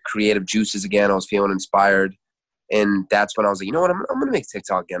these creative juices again. I was feeling inspired, and that's when I was like, you know what, I'm gonna make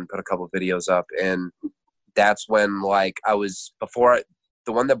TikTok again, put a couple of videos up, and that's when the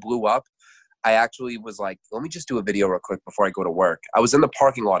one that blew up, I actually was like, let me just do a video real quick before I go to work. I was in the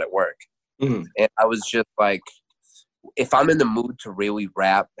parking lot at work. And I was just like, if I'm in the mood to really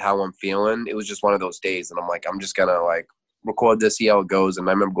rap how I'm feeling, it was just one of those days. And I'm like, I'm just going to record this, see how it goes. And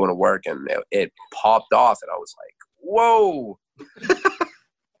I remember going to work, and it popped off, and I was like, whoa.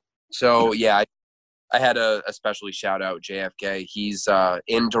 So, yeah, I had to especially shout out JFK. He's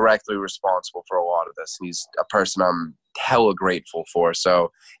indirectly responsible for a lot of this. And he's a person I'm hella grateful for.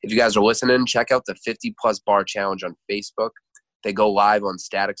 So if you guys are listening, check out the 50 plus bar challenge on Facebook. They go live on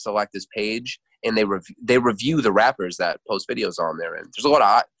Static Select's page, and they review the rappers that post videos on there. And there's a lot of,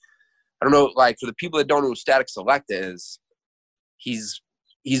 I don't know, for the people that don't know who Static Select is, he's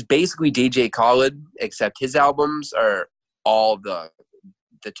basically DJ Khaled, except his albums are all the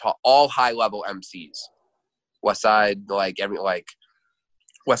top, all high level MCs. Westside,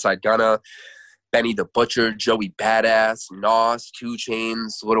 Westside Gunna, Benny the Butcher, Joey Badass, Nas, 2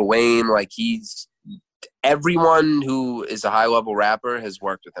 Chainz, Lil Wayne. He's everyone who is a high level rapper has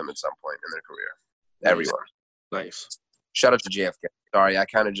worked with him at some point in their career. Nice. Everyone. Nice. Shout out to JFK. Sorry, I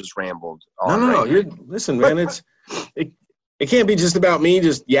kind of just rambled. No. Listen, man. It can't be just about me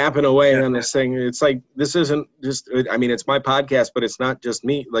just yapping away on this thing. It's this isn't just. I mean, it's my podcast, but it's not just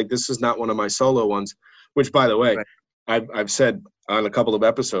me. This is not one of my solo ones. Which, by the way, I've said on a couple of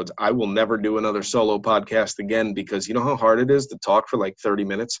episodes, I will never do another solo podcast again, because you know how hard it is to talk for 30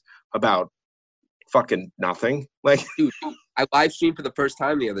 minutes about fucking nothing. Dude, I live streamed for the first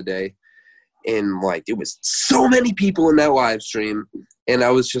time the other day, and it was so many people in that live stream, and I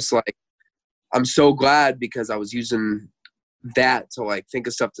was just I'm so glad, because I was using that to think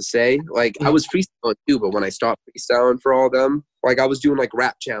of stuff to say. I was freestyling too, but when I stopped freestyling for all of them, I was doing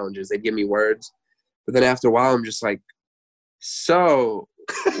rap challenges. They'd give me words, but then after a while I'm just so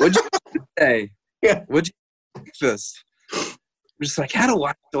what'd you say? Yeah. What'd you breakfast? I'm just how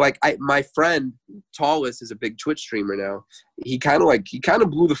do I my friend Tallest is a big Twitch streamer now. He kind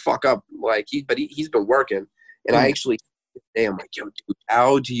of blew the fuck up. He's been working, and I actually I'm yo, dude,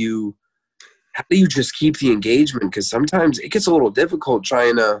 how do you just keep the engagement? Because sometimes it gets a little difficult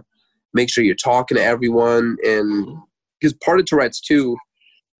trying to make sure you're talking to everyone, and because part of Tourette's too.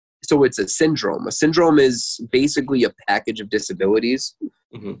 So it's a syndrome. A syndrome is basically a package of disabilities.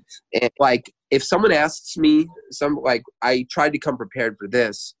 Mm-hmm. And if someone asks me I tried to come prepared for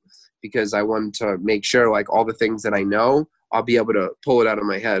this, because I wanted to make sure all the things that I know, I'll be able to pull it out of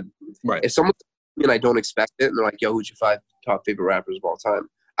my head. Right. If someone and I don't expect it, and they're yo, who's your 5 top favorite rappers of all time?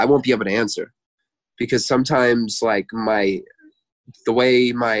 I won't be able to answer, because sometimes the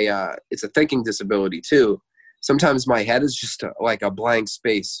way my it's a thinking disability too. Sometimes my head is just a blank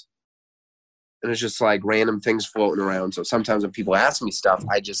space. And it's just random things floating around. So sometimes when people ask me stuff,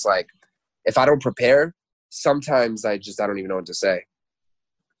 I just if I don't prepare, sometimes I don't even know what to say.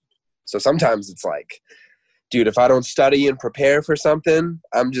 So sometimes it's dude, if I don't study and prepare for something,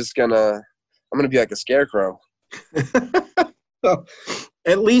 I'm gonna be like a scarecrow. So,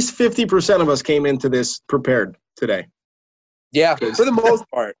 at least 50% of us came into this prepared today. Yeah, for the most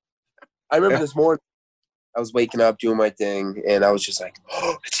part. I remember this morning, I was waking up, doing my thing, and I was just like,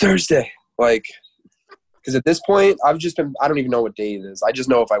 oh, it's Thursday. Like, because at this point, I don't even know what day it is. I just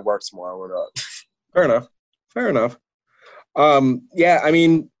know if I work tomorrow or not. Fair enough. Yeah, I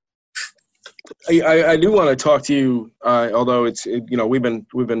mean, I do want to talk to you, although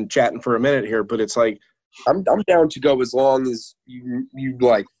we've been chatting for a minute here, but it's like, I'm down to go as long as you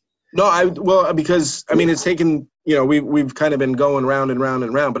like. No, because I mean, it's taken, we've kind of been going round and round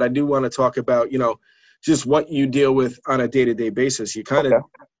and round, but I do want to talk about, just what you deal with on a day-to-day basis. You kind of,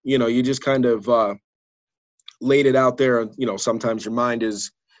 you just kind of laid it out there. Sometimes your mind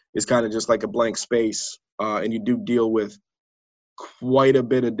is kind of just like a blank space, and you do deal with quite a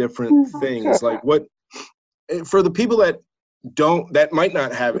bit of different things. Like, what, for the people that might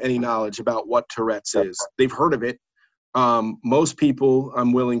not have any knowledge about what Tourette's is, they've heard of it. Most people,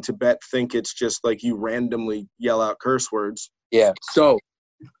 I'm willing to bet, think it's just like you randomly yell out curse words. Yeah. So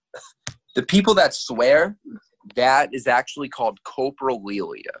the people that swear, that is actually called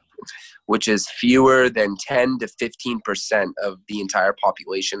coprolalia, which is fewer than 10 to 15% of the entire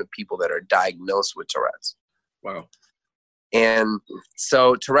population of people that are diagnosed with Tourette's. Wow. And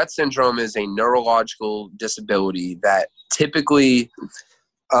so Tourette's syndrome is a neurological disability that typically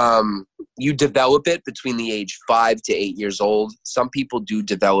you develop it between the age 5 to 8 years old. Some people do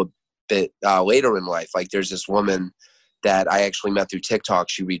develop it later in life. Like, there's this woman that I actually met through TikTok.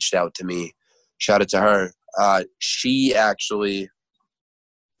 She reached out to me. Shout out to her. She actually,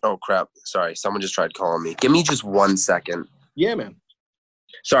 oh crap, sorry, someone just tried calling me. Give me just 1 second. Yeah, man.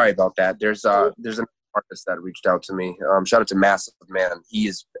 Sorry about that. There's an artist that reached out to me. Shout out to Massive Man. He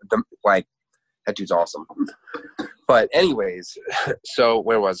is that dude's awesome. But anyways, so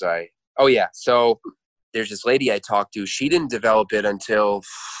where was I? Oh yeah, so there's this lady I talked to. She didn't develop it until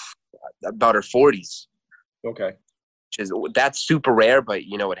about her 40s. Okay. That's super rare, but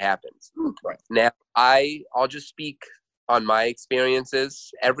it happens. Right. Now, I'll just speak on my experiences.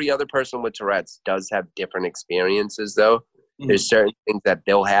 Every other person with Tourette's does have different experiences, though. Mm-hmm. There's certain things that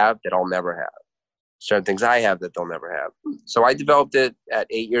they'll have that I'll never have. Certain things I have that they'll never have. So I developed it at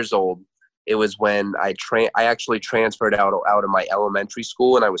 8 years old. It was when I actually transferred out of my elementary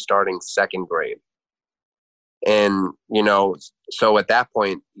school, and I was starting second grade. And, so at that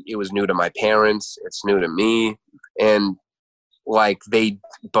point, it was new to my parents. It's new to me. And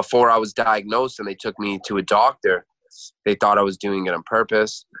before I was diagnosed and they took me to a doctor, they thought I was doing it on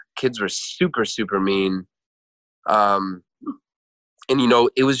purpose. Kids were super, super mean. And,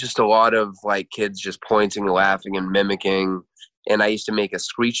 it was just a lot of kids just pointing, laughing, and mimicking. And I used to make a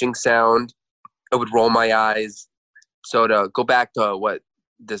screeching sound. I would roll my eyes. So to go back to what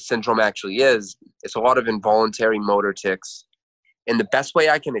the syndrome actually is, it's a lot of involuntary motor tics. And the best way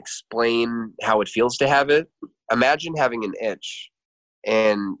I can explain how it feels to have it, imagine having an itch.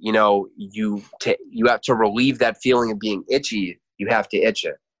 And, you have to relieve that feeling of being itchy. You have to itch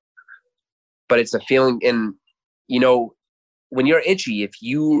it. But it's a feeling in, when you're itchy, if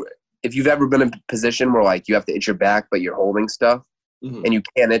you've ever been in a position where you have to itch your back, but you're holding stuff, mm-hmm. and you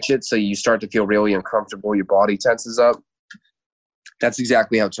can't itch it, so you start to feel really uncomfortable, your body tenses up. That's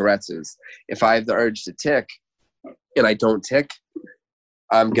exactly how Tourette's is. If I have the urge to tick and I don't tick,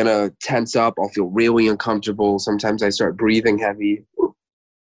 I'm going to tense up. I'll feel really uncomfortable. Sometimes I start breathing heavy.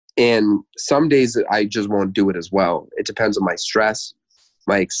 And some days I just won't do it as well. It depends on my stress,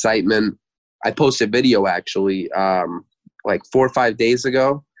 my excitement. I posted a video actually 4 or 5 days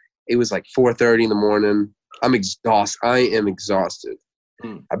ago. It was 4:30 in the morning. I'm exhausted. I am exhausted.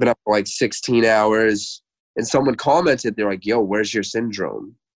 I've been up for 16 hours. And someone commented, they're like, yo, where's your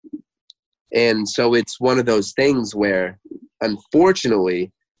syndrome? And so it's one of those things where,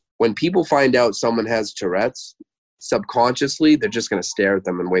 unfortunately, when people find out someone has Tourette's, subconsciously, they're just going to stare at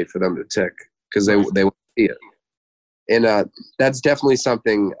them and wait for them to tick because they won't see it. And that's definitely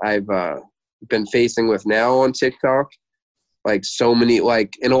something I've been facing with now on TikTok. So many,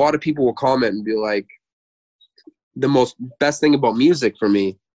 and a lot of people will comment and be like, the best thing about music for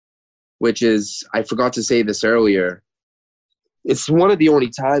me, which is, I forgot to say this earlier, it's one of the only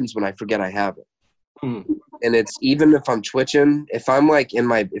times when I forget I have it. And it's even if I'm twitching, if I'm in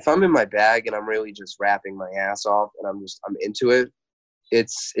my bag and I'm really just rapping my ass off and I'm into it,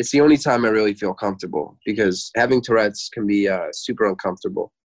 it's the only time I really feel comfortable, because having Tourette's can be super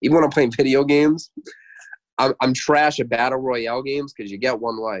uncomfortable. Even when I'm playing video games, I'm trash at battle royale games because you get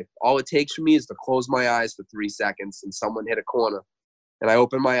one life. All it takes for me is to close my eyes for 3 seconds and someone hit a corner, and I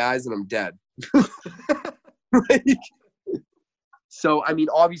open my eyes and I'm dead. So, I mean,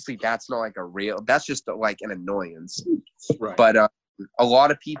 obviously that's not that's just an annoyance. Right. But a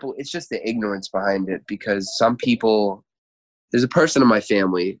lot of people, it's just the ignorance behind it, because some people, there's a person in my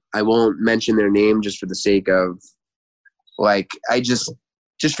family. I won't mention their name just for the sake of, like, just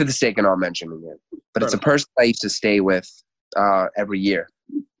for the sake of not mentioning it. But it's a person I used to stay with every year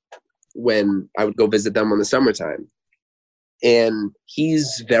when I would go visit them on the summertime. And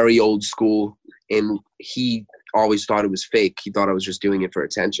he's very old school, and he always thought it was fake. He thought I was just doing it for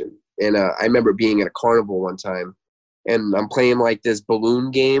attention. And I remember being at a carnival one time, and I'm playing like this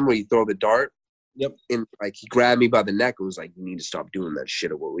balloon game where you throw the dart. Yep. And like he grabbed me by the neck and was like, "You need to stop doing that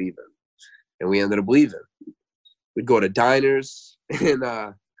shit or we're leaving." And we ended up leaving. We'd go to diners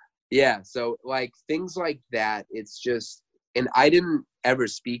and yeah, so like things like that. It's just, and I didn't ever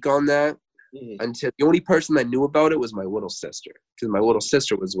speak on that until the only person that knew about it was my little sister, because my little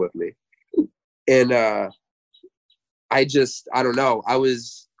sister was with me. And I don't know. I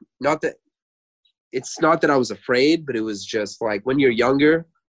was it's not that I was afraid, but it was just like when you're younger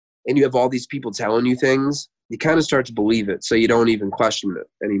and you have all these people telling you things, you kind of start to believe it. So you don't even question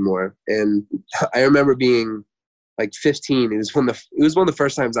it anymore. And I remember being like 15. It was one of the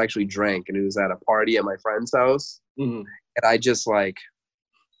first times I actually drank, and it was at a party at my friend's house. And I just like,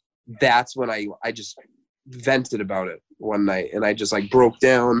 that's when I just vented about it one night, and I just like broke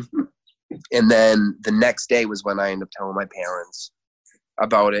down. And then the next day was when I ended up telling my parents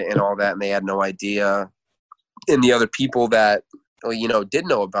about it and all that, and they had no idea. And the other people that, you know, did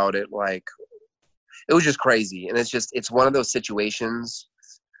know about it, like, it was just crazy. And it's one of those situations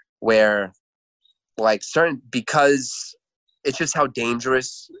where, like, because it's just how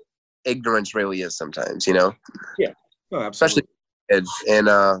dangerous ignorance really is sometimes, you know? Yeah. Oh, absolutely. Especially kids.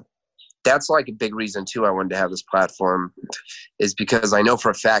 And that's like a big reason too I wanted to have this platform, is because I know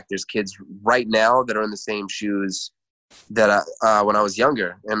for a fact there's kids right now that are in the same shoes that when I was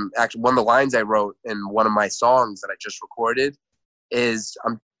younger. And actually, one of the lines I wrote in one of my songs that I just recorded is,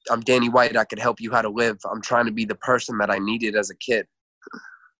 I'm Danny White, I could help you how to live. I'm trying to be the person that I needed as a kid.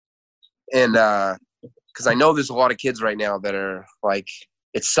 And because I know there's a lot of kids right now that are like,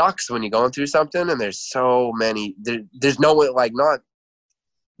 it sucks when you're going through something and there's so many, there's no one, like, not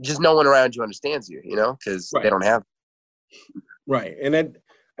just no one around you understands you, you know, because they don't have. Right. And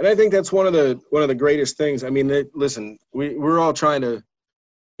I think that's one of the greatest things. I mean, listen, we're all trying to,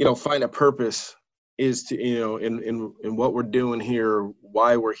 you know, find a purpose, is to, you know, in what we're doing here,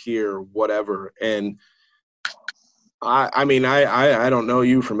 why we're here, whatever. And I mean, I don't know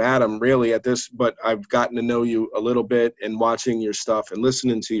you from Adam really at this, but I've gotten to know you a little bit and watching your stuff and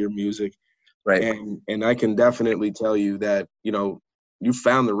listening to your music. Right. And I can definitely tell you that, you know, you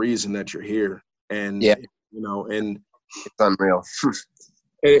found the reason that you're here. And, yeah, you know, and it's unreal.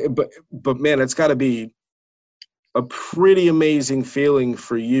 but man, it's got to be a pretty amazing feeling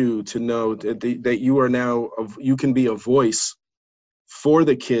for you to know that you are now, you can be a voice for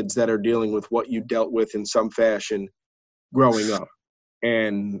the kids that are dealing with what you dealt with in some fashion growing up.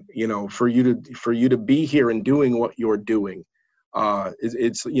 And, you know, for you to be here and doing what you're doing,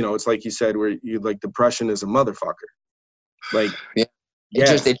 it's, you know, it's like you said, where you, like, depression is a motherfucker. Like, yeah.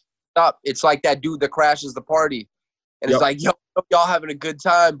 It's like that dude that crashes the party. And it's like, yo, y'all having a good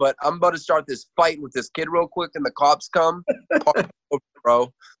time, but I'm about to start this fight with this kid real quick, and the cops come.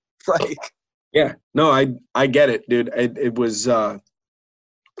 Bro. Like, yeah, no, I get it, dude. It was,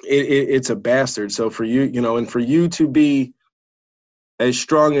 it's a bastard. So for you, you know, and for you to be as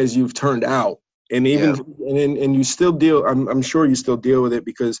strong as you've turned out, and even, and you still deal, I'm sure you still deal with it,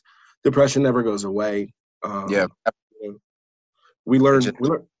 because depression never goes away. We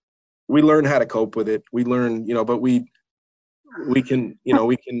learn how to cope with it. We learn, you know, but we can, you know,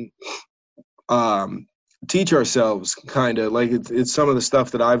 we can teach ourselves, kind of like it's some of the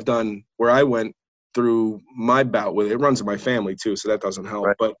stuff that I've done where I went through my bout with it. It runs in my family too, so that doesn't help.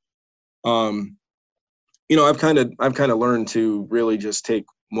 Right. But you know, I've kind of learned to really just take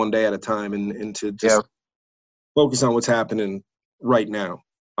one day at a time and to just focus on what's happening right now.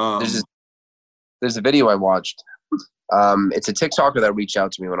 There's a video I watched. It's a TikToker that reached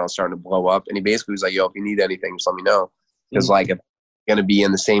out to me when I was starting to blow up, and he basically was like, yo, if you need anything, just let me know. Because like, I'm going to be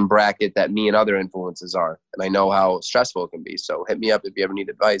in the same bracket that me and other influencers are, and I know how stressful it can be. So hit me up if you ever need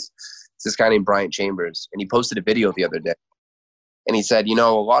advice. It's this guy named Bryant Chambers, and he posted a video the other day. And he said, you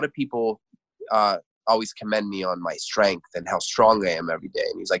know, a lot of people always commend me on my strength and how strong I am every day.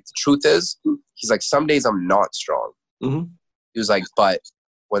 And he's like, the truth is, he's like, some days I'm not strong. He was like, but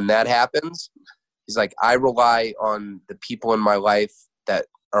when that happens, he's like, I rely on the people in my life that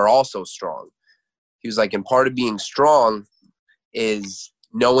are also strong. He was like, and part of being strong is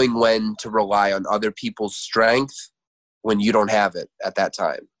knowing when to rely on other people's strength when you don't have it at that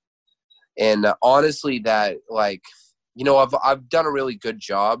time. And honestly, that, like, you know, I've done a really good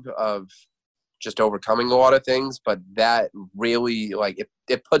job of just overcoming a lot of things, but that really, like,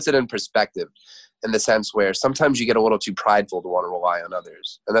 it puts it in perspective in the sense where sometimes you get a little too prideful to want to rely on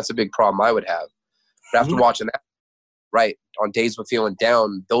others. And that's a big problem I would have. But after watching that, right, on days we're feeling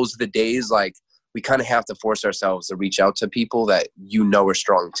down, those are the days, like, we kind of have to force ourselves to reach out to people that you know are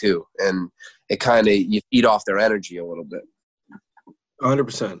strong too. And it kind of, you feed off their energy a little bit.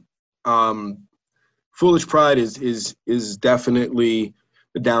 100%. Foolish pride is definitely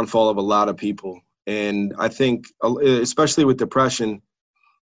the downfall of a lot of people. And I think, especially with depression,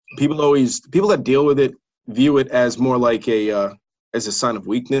 people that deal with it view it as more like as a sign of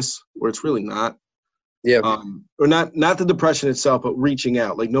weakness, where it's really not. Yeah. Or not the depression itself, but reaching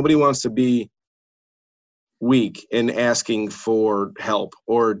out. Like, nobody wants to be weak and asking for help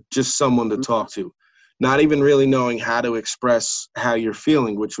or just someone to talk to, not even really knowing how to express how you're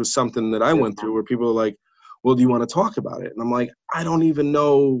feeling, which was something that I went through, where people are like, well, do you want to talk about it? And I'm like, I don't even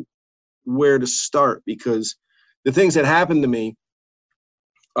know where to start, because the things that happened to me,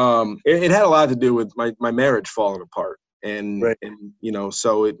 it had a lot to do with my marriage falling apart. And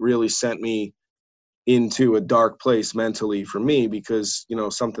so it really sent me into a dark place mentally for me, because,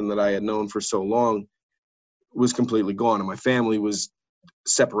 something that I had known for so long was completely gone, and my family was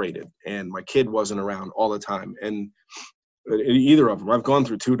separated, and my kid wasn't around all the time. And either of them, I've gone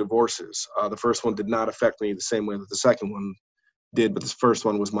through 2 divorces. The first one did not affect me the same way that the second one did, but the first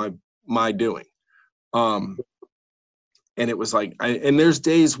one was my doing. And it was like, and there's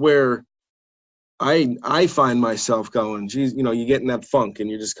days where I find myself going, geez, you get in that funk and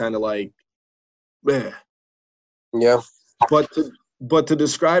you're just kind of like, bleh. Yeah. But to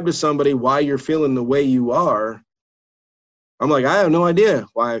describe to somebody why you're feeling the way you are, I'm like, I have no idea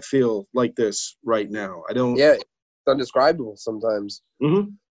why I feel like this right now. I don't. Yeah, it's undescribable sometimes. Mm-hmm.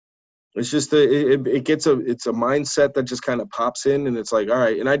 It's just it's a mindset that just kind of pops in, and it's like, all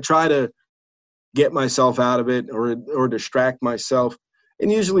right. And I try to get myself out of it or distract myself.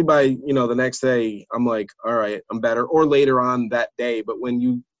 And usually by, the next day, I'm like, all right, I'm better, or later on that day. But when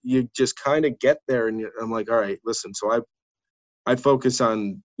you just kind of get there, and I'm like, all right, listen, so I focus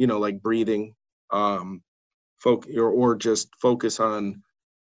on, like breathing, or just focus on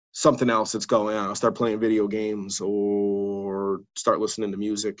something else that's going on. I'll start playing video games or start listening to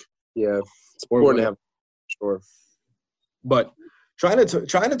music. Yeah, it's important to have. Sure. But trying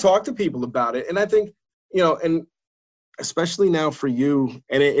to talk to people about it, and I think, and especially now for you,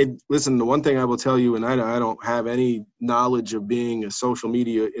 and listen, the one thing I will tell you, and I don't have any knowledge of being a social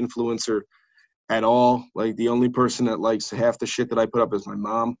media influencer at all. Like, the only person that likes half the shit that I put up is my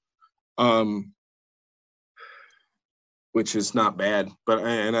mom, which is not bad. But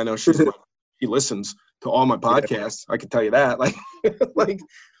and I know she listens to all my podcasts. I can tell you that. Like, like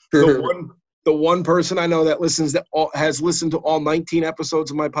the one person I know that has listened to all 19 episodes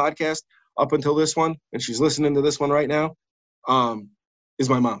of my podcast up until this one, and she's listening to this one right now, is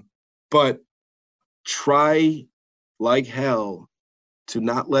my mom. But try like hell to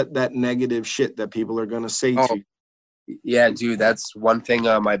not let that negative shit that people are going to say to you. Yeah, dude, that's one thing.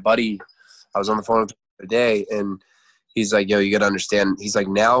 My buddy, I was on the phone with him the other day, and he's like, yo, you got to understand. He's like,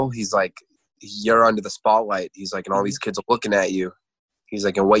 now, he's like, you're under the spotlight. He's like, and all these kids are looking at you. He's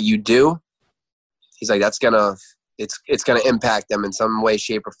like, and what you do, he's like, that's going to, it's going to impact them in some way,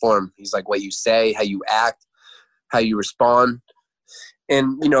 shape, or form. He's like, what you say, how you act, how you respond.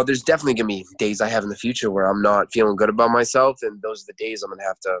 And, there's definitely going to be days I have in the future where I'm not feeling good about myself. And those are the days I'm going to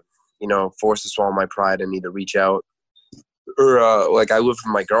have to, force to swallow my pride and either reach out or, like, I live with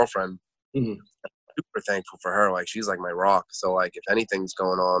my girlfriend. Mm-hmm. I'm super thankful for her. Like, she's like my rock. So, like, if anything's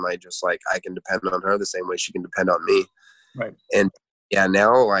going on, I can depend on her the same way she can depend on me. Right. And, yeah,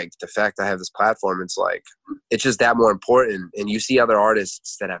 now, like, the fact I have this platform, it's like, it's just that more important. And you see other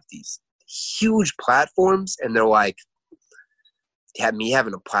artists that have these huge platforms, and they're like, me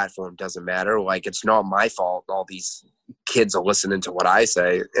having a platform doesn't matter. Like, it's not my fault. All these kids are listening to what I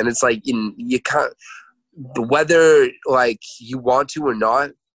say. And it's like, you can't, whether, like, you want to or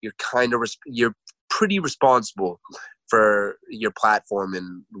not, you're pretty responsible for your platform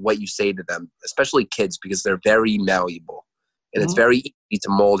and what you say to them, especially kids, because they're very malleable. And it's very easy to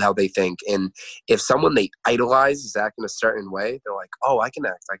mold how they think. And if someone they idolize is acting a certain way, they're like, oh, I can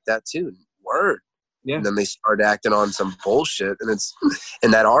act like that too. Word. Yeah. And then they start acting on some bullshit.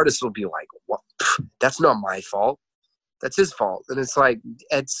 And that artist will be like, what? That's not my fault. That's his fault. And it's like,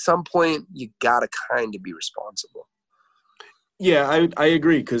 at some point, you got to kind of be responsible. Yeah, I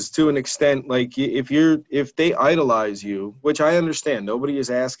agree. Because to an extent, like, if they idolize you, which I understand, nobody is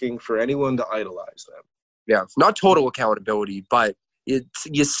asking for anyone to idolize them. Yeah, not total accountability, but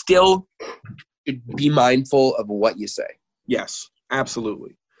you still should be mindful of what you say. Yes,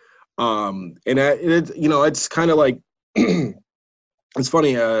 absolutely. It's kind of like, it's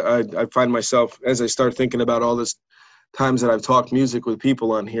funny. I find myself, as I start thinking about all this times that I've talked music with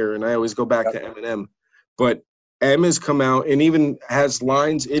people on here, and I always go back to Eminem, but M has come out and even has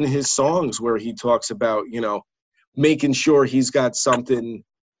lines in his songs where he talks about, making sure he's got something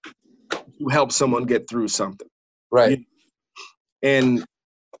to help someone get through something. Right. And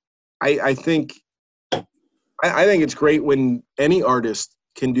I think it's great when any artist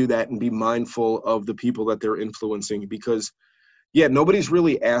can do that and be mindful of the people that they're influencing, because nobody's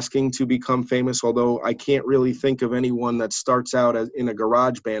really asking to become famous, although I can't really think of anyone that starts out in a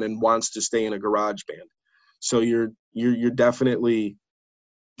garage band and wants to stay in a garage band. So you're definitely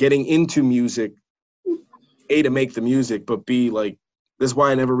getting into music, A, to make the music, but B, like, this is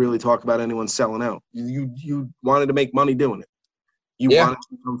why I never really talk about anyone selling out. You wanted to make money doing it. You wanted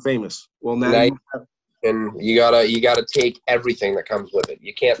to become famous. Well, now you gotta take everything that comes with it.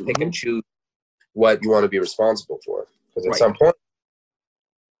 You can't pick and choose what you want to be responsible for, because at some point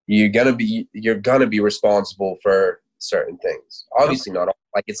you're gonna be responsible for certain things. Obviously not all.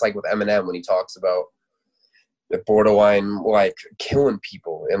 Like, it's like with Eminem when he talks about the borderline, like, killing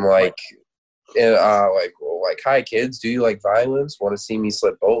people and like hi kids, do you like violence? Want to see me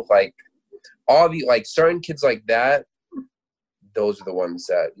slip both? Like, all the, like, certain kids like that, those are the ones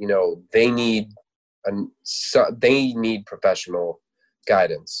that, they need professional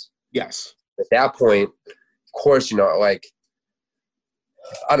guidance. Yes. At that point, of course, like,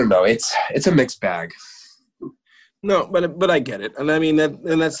 I don't know, it's a mixed bag. No, but I get it. And I mean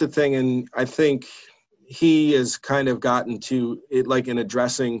that's the thing, and I think he has kind of gotten to it, like, in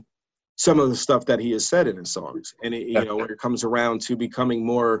addressing some of the stuff that he has said in his songs. And when it comes around to becoming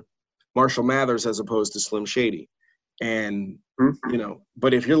more Marshall Mathers as opposed to Slim Shady. And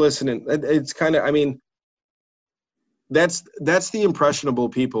but if you're listening, it's kind of, I mean, that's the impressionable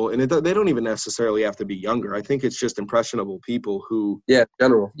people, and they don't even necessarily have to be younger. I think it's just impressionable people who,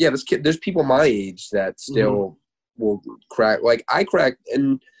 general, there's people my age that still will crack. Like, I cracked,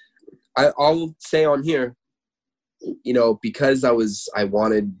 and I'll say on here, because I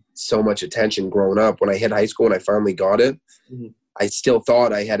wanted so much attention growing up. When I hit high school and I finally got it, I still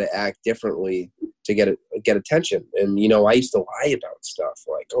thought I had to act differently to get attention. And, I used to lie about stuff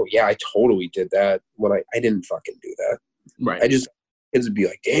like, oh yeah, I totally did that, when I didn't fucking do that. Right. Kids would be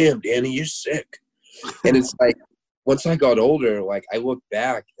like, damn, Danny, you're sick. And it's like, once I got older, like, I look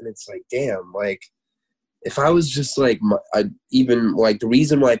back and it's like, damn, like, if I was just like, even like, the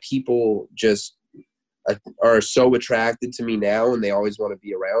reason why people just are so attracted to me now and they always want to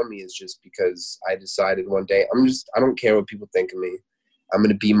be around me is just because I decided one day, I don't care what people think of me. I'm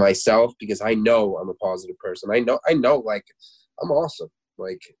going to be myself, because I know I'm a positive person. I know, like, I'm awesome.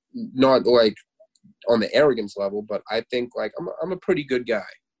 Like, not like on the arrogance level, but I think, like, I'm a pretty good guy.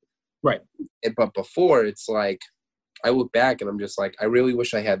 Right. But before, it's like, I look back and I'm just like, I really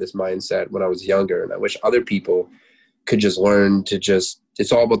wish I had this mindset when I was younger, and I wish other people could just learn to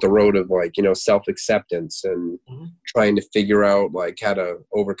it's all about the road of, like, self-acceptance and trying to figure out, like, how to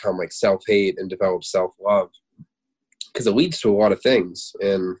overcome, like, self-hate and develop self-love, because it leads to a lot of things.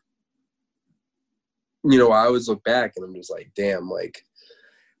 And, I always look back and I'm just like, damn, like,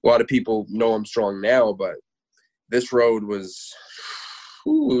 a lot of people know I'm strong now, but this road was,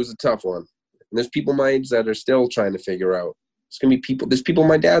 it was a tough one. And there's people my age that are still trying to figure out. There's people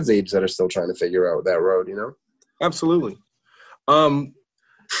my dad's age that are still trying to figure out that road, Absolutely. I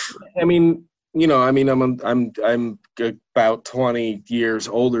mean, I'm about 20 years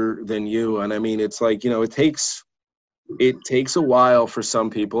older than you, and I mean, it's like, it takes a while for some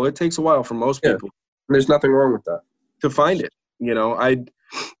people. It takes a while for most people. And there's nothing wrong with that. To find it,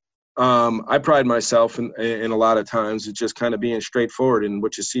 I pride myself in a lot of times it's just kind of being straightforward, and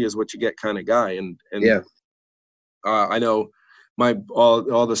what you see is what you get kind of guy. And I know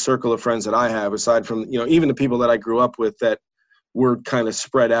all the circle of friends that I have, aside from, even the people that I grew up with that were kind of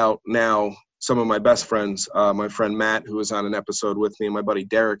spread out now. Some of my best friends, my friend Matt, who was on an episode with me, and my buddy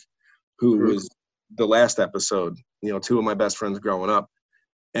Derek, who was the last episode, two of my best friends growing up.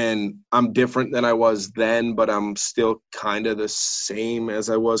 And I'm different than I was then, but I'm still kind of the same as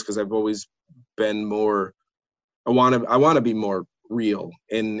I was, because I've always been more, I want to be more real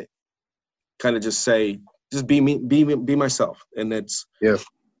and kind of just be me, be myself. And it's, it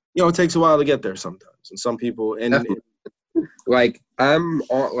takes a while to get there sometimes. And some people, and like,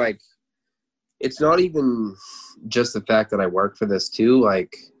 it's not even just the fact that I work for this too.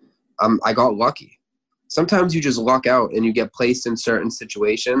 Like, I got lucky. Sometimes you just luck out and you get placed in certain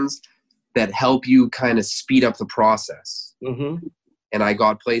situations that help you kind of speed up the process. And I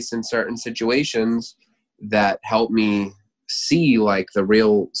got placed in certain situations that helped me see like the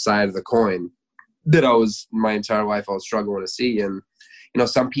real side of the coin that my entire life I was struggling to see. And, you know,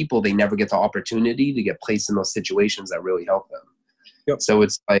 some people, they never get the opportunity to get placed in those situations that really help them. Yep. So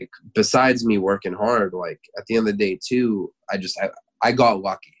it's like, besides me working hard, like at the end of the day too, I got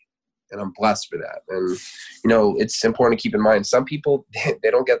lucky, and I'm blessed for that. And, you know, it's important to keep in mind, some people,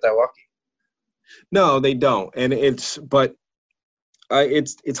 they don't get that lucky. No, they don't. And it's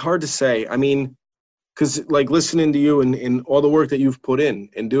hard to say. I mean, because like listening to you and all the work that you've put in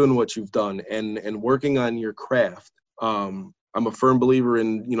and doing what you've done and working on your craft, I'm a firm believer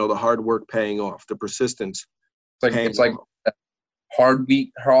in, you know, the hard work paying off, the persistence. It's like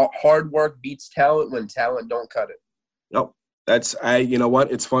hard work beats talent when talent don't cut it. Nope. You know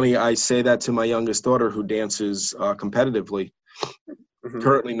what? It's funny. I say that to my youngest daughter who dances competitively. Mm-hmm.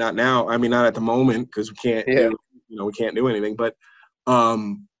 Currently, not now. I mean, not at the moment because we can't. Yeah. We can't do anything. But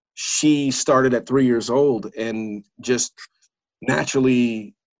she started at 3 years old and just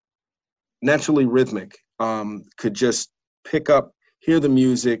naturally rhythmic. Could just pick up, hear the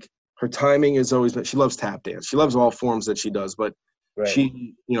music. Her timing is always. She loves tap dance. She loves all forms that she does, but right.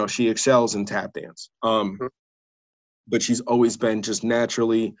 she excels in tap dance. Mm-hmm. But she's always been just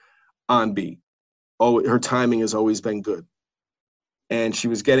naturally on beat. Oh, her timing has always been good. And she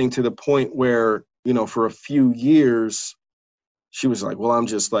was getting to the point where, you know, for a few years, she was like, well,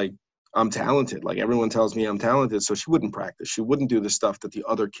 I'm talented. Like everyone tells me I'm talented. So she wouldn't practice. She wouldn't do the stuff that the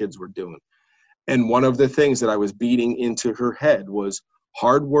other kids were doing. And one of the things that I was beating into her head was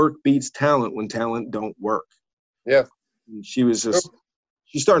hard work beats talent when talent don't work. Yeah. And she's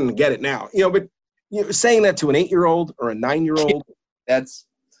starting to get it now, you know, but you know, saying that to an 8-year-old or a 9-year-old. That's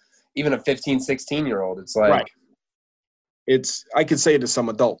even a 15, 16-year-old. It's like, right. I could say it to some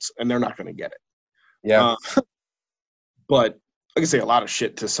adults and they're not going to get it. Yeah. But I can say a lot of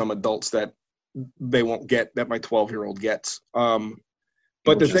shit to some adults that they won't get that my 12-year-old gets. But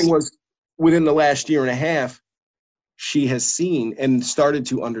the thing was, within the last year and a half, she has seen and started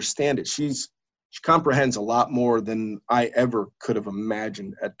to understand it. She comprehends a lot more than I ever could have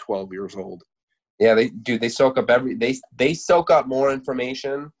imagined at 12 years old. Yeah, they soak up they soak up more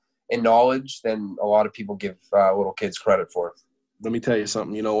information and knowledge than a lot of people give little kids credit for. Let me tell you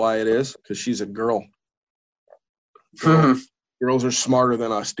something. You know why it is? Because she's a girl. Girls are smarter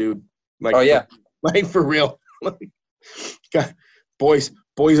than us, dude. Like, oh yeah, like for real. God, boys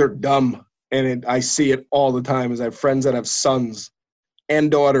are dumb, and I see it all the time. As I have friends that have sons and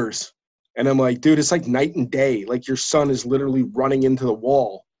daughters, and I'm like, dude, it's like night and day. Like your son is literally running into the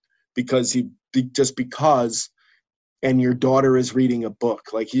wall because and your daughter is reading a book.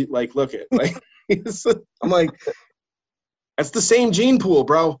 Look at, like, I'm like, that's the same gene pool,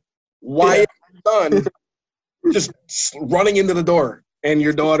 bro. Why is your son just running into the door and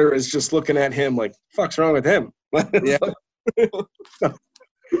your daughter is just looking at him like, fuck's wrong with him? Yeah.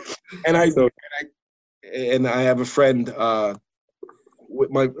 And I have a friend,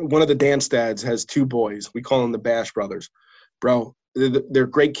 one of the dance dads has 2 boys. We call them the Bash Brothers. Bro, they're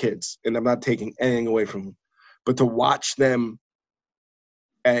great kids, and I'm not taking anything away from them. But to watch them,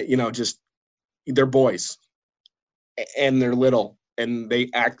 just they're boys, and they're little, and they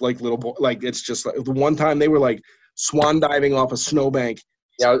act like little boys. Like it's just like the one time they were like swan diving off a snowbank.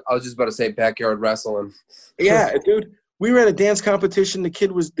 Yeah, I was just about to say backyard wrestling. Yeah, dude. We were at a dance competition. The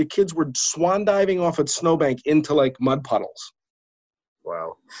kids were swan diving off a snowbank into like mud puddles.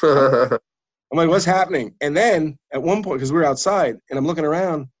 Wow. I'm like, what's happening? And then at one point, because we were outside, and I'm looking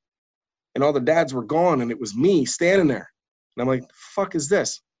around, and all the dads were gone, and it was me standing there. And I'm like, the fuck is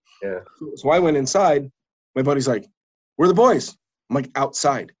this? Yeah. So I went inside. My buddy's like, where are the boys? I'm like,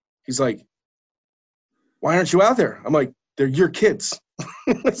 outside. He's like, why aren't you out there? I'm like, they're your kids.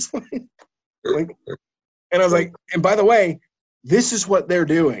 And I was like, and by the way, this is what they're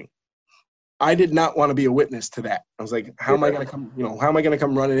doing. I did not want to be a witness to that. I was like, how am I going to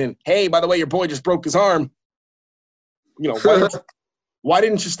come running in? Hey, by the way, your boy just broke his arm. Why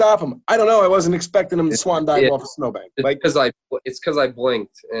didn't you stop him? I don't know. I wasn't expecting him to swan dive off a snowbank. It's because I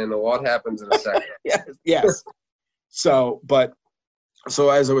blinked, and a lot happens in a second. Yes. So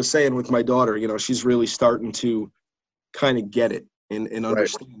as I was saying with my daughter, she's really starting to kind of get it and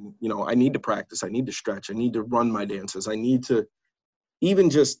understand, I need to practice. I need to stretch. I need to run my dances. I need to even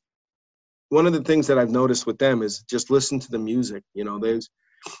just – one of the things that I've noticed with them is just listen to the music.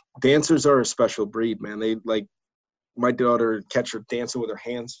 Dancers are a special breed, man. They like my daughter catch her dancing with her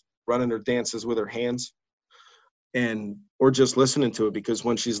hands, running her dances with her hands, or just listening to it, because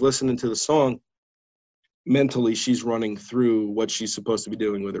when she's listening to the song, mentally she's running through what she's supposed to be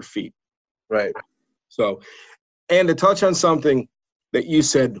doing with her feet. Right. So, and to touch on something that you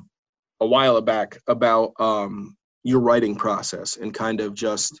said a while back about your writing process and kind of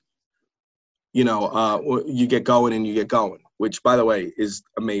just, you know, you get going and you get going, which, by the way, is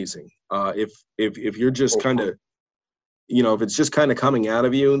amazing. If you're just kind of, you know, if it's just kind of coming out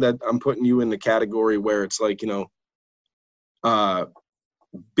of you, that I'm putting you in the category where it's like, you know,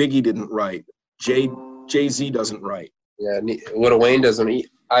 Biggie didn't write, Jay-Z doesn't write. Yeah, Lil Wayne doesn't.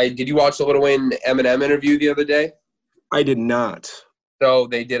 Did you watch the Lil Wayne Eminem interview the other day? I did not. So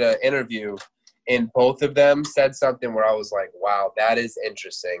they did an interview, and both of them said something where I was like, wow, that is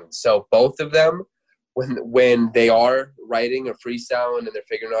interesting. So both of them, when they are writing a freestyle and they're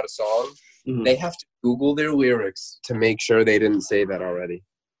figuring out a song, they have to Google their lyrics to make sure they didn't say that already.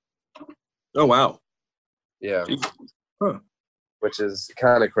 Oh, wow. Yeah. Huh. Which is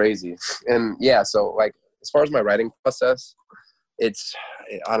kind of crazy. And yeah, so like as far as my writing process,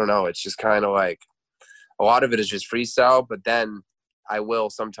 I don't know, it's just kind of like a lot of it is just freestyle, but then I will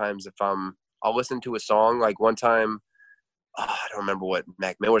sometimes I'll listen to a song. Like one time, I don't remember what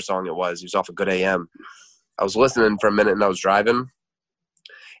Mac Miller song it was. He was off of Good AM. I was listening for a minute and I was driving,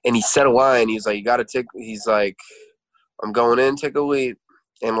 and he said a line. He's like, he's like, I'm going in, take a leap.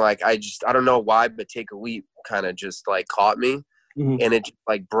 And like, I don't know why, but take a leap kind of just like caught me. And it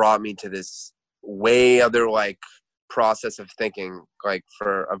like brought me to this way other like process of thinking, like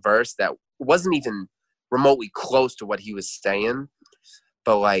for a verse that wasn't even remotely close to what he was saying.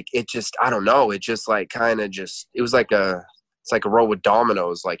 But like, it just, I don't know. It just like kind of just, it was like it's like a roll with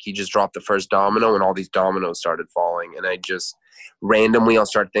dominoes. Like he just dropped the first domino and all these dominoes started falling. And I just randomly, I'll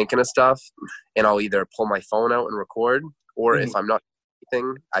start thinking of stuff and I'll either pull my phone out and record, or if I'm not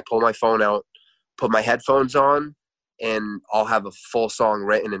anything, I pull my phone out, put my headphones on, and I'll have a full song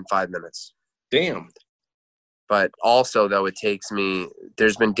written in 5 minutes. Damn. But also though,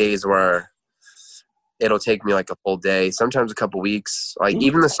 there's been days where it'll take me like a full day, sometimes a couple weeks. Like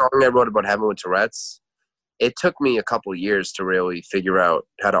even the song I wrote about having with Tourette's, it took me a couple years to really figure out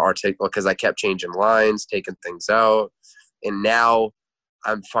how to articulate, because I kept changing lines, taking things out. And now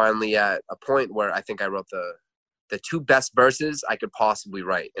I'm finally at a point where I think I wrote the two best verses I could possibly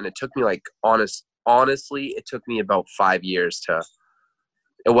write. And it took me like, honestly, it took me about 5 years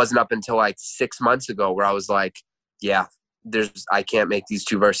it wasn't up until like 6 months ago where I was like, yeah, I can't make these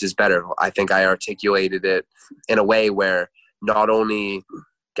two verses better. I think I articulated it in a way where not only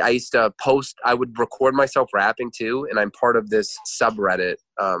I would record myself rapping too. And I'm part of this subreddit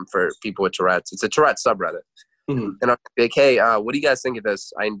for people with Tourette's. It's a Tourette's subreddit. And I'm like, hey, what do you guys think of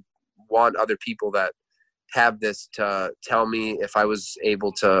this? I want other people that have this to tell me if I was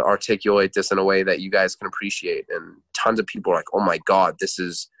able to articulate this in a way that you guys can appreciate. And tons of people are like, oh my God, this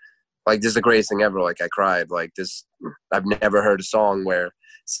is the greatest thing ever. Like I cried. Like this, I've never heard a song where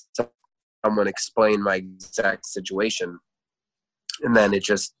someone explained my exact situation. And then it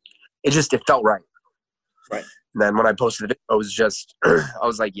felt right. Right. And then when I posted it, I was just, I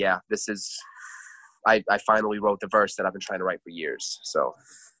was like, yeah, I finally wrote the verse that I've been trying to write for years. So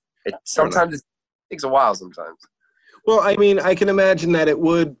sometimes it takes a while sometimes. Well, I mean, I can imagine that it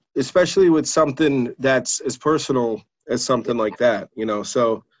would, especially with something that's as personal as something like that, you know.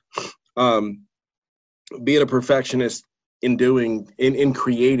 So being a perfectionist in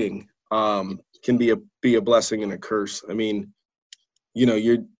creating can be a blessing and a curse. I mean, you know,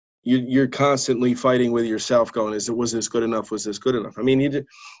 you're constantly fighting with yourself going, was this good enough? Was this good enough? I mean,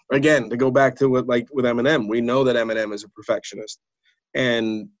 again, to go back to what, like with Eminem, we know that Eminem is a perfectionist,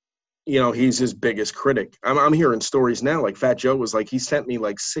 and you know, he's his biggest critic. I'm hearing stories now, like Fat Joe was like, he sent me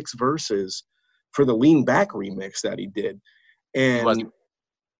like 6 verses for the Lean Back remix that he did. And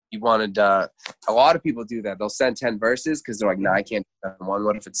he wanted, a lot of people do that. They'll send 10 verses because they're like, nah, I can't do that one.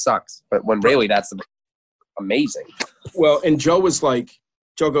 What if it sucks? But when really that's amazing. Well, and Joe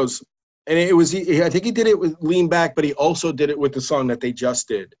goes, and it was, I think he did it with Lean Back, but he also did it with the song that they just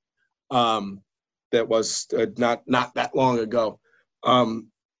did. That was not that long ago.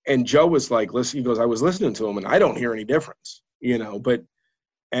 And Joe was like, listen, he goes, I was listening to him and I don't hear any difference, you know, but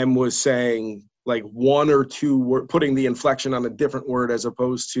M was saying like 1 or 2 putting the inflection on a different word as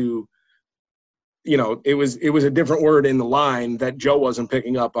opposed to, you know, it was a different word in the line that Joe wasn't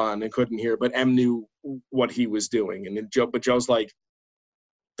picking up on and couldn't hear, but M knew what he was doing. And but Joe's like,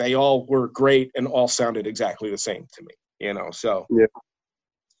 they all were great and all sounded exactly the same to me, you know? So yeah,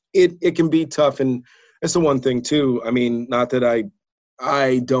 it can be tough. And that's the one thing too. I mean, not that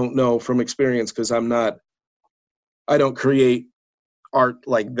I don't know from experience, because I don't create art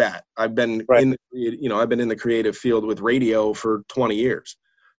like that. I've been in the creative field with radio for 20 years.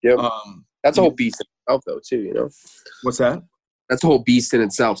 Yep. That's a whole beast in itself though too, you know. What's that? That's a whole beast in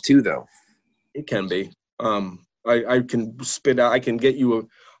itself too though. It can be. I can spit out, I can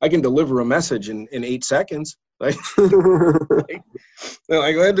deliver a message in 8 seconds. Like,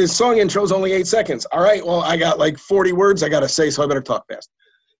 like this song intro's only 8 seconds. All right, well, I got like 40 words I got to say, so I better talk fast.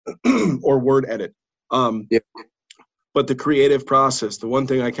 Or word edit. Yeah. But the creative process, the one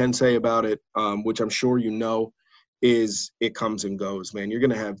thing I can say about it, which I'm sure you know, is it comes and goes, man. You're going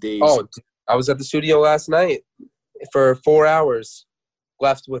to have days. Oh, I was at the studio last night for 4 hours,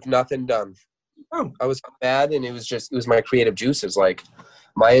 left with nothing done. Oh. I was mad, and it was my creative juices. Like,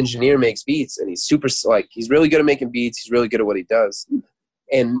 my engineer makes beats, and he's he's really good at making beats. He's really good at what he does.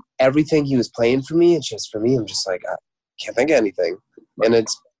 And everything he was playing for me, I'm just like, I can't think of anything. And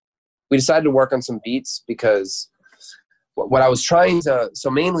we decided to work on some beats because what I was trying to, so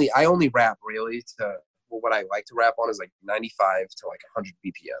mainly I only rap really to, what I like to rap on is like 95 to like 100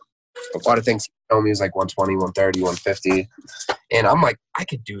 BPM. A lot of things he told me is like 120, 130, 150. And I'm like, I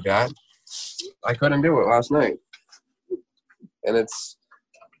could do that. I couldn't do it last night. And it's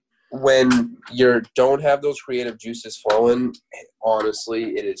when you don't have those creative juices flowing,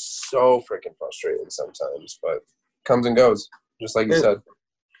 honestly, it is so freaking frustrating sometimes, but it comes and goes, just like you said.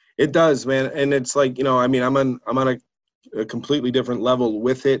 It does, man. And it's like, you know, I mean, I'm on a completely different level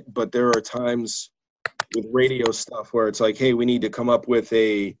with it, but there are times with radio stuff where it's like, hey, we need to come up with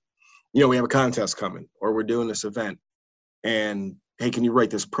we have a contest coming, or we're doing this event, and hey, can you write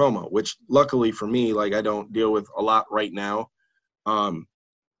this promo? Which luckily for me, like, I don't deal with a lot right now.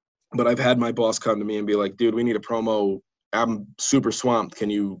 But I've had my boss come to me and be like, dude, we need a promo. I'm super swamped. Can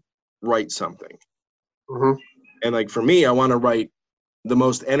you write something? Mm-hmm. And like, for me, I want to write the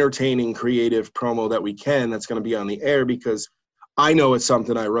most entertaining, creative promo that we can that's going to be on the air, because I know it's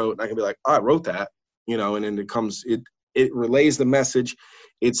something I wrote, and I can be like, oh, I wrote that, you know, and then it relays the message.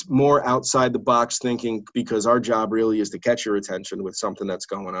 It's more outside the box thinking, because our job really is to catch your attention with something that's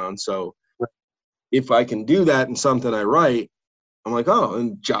going on. So if I can do that in something I write, I'm like, oh,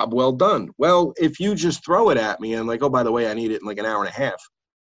 and job well done. Well, if you just throw it at me and like, oh, by the way, I need it in like an hour and a half.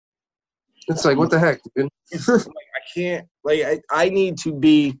 It's like, what the heck, dude? Like, I can't, like, I need to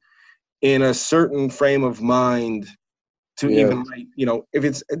be in a certain frame of mind to even write, you know, if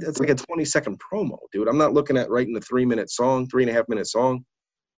it's like a 20-second promo, dude. I'm not looking at writing a 3-minute song, 3.5-minute song.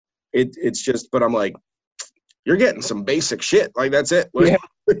 It's just, but I'm like, you're getting some basic shit. Like, that's it. Like,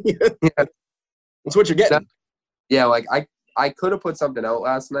 that's what you're getting. Yeah, like, I could have put something out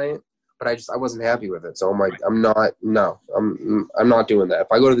last night, but I wasn't happy with it. So I'm like, I'm not doing that. If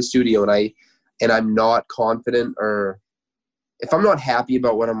I go to the studio and I'm not confident, or if I'm not happy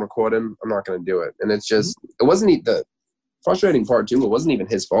about what I'm recording, I'm not going to do it. And it's just, it wasn't the frustrating part too. It wasn't even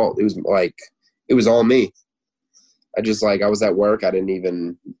his fault. It was like, it was all me. I was at work. I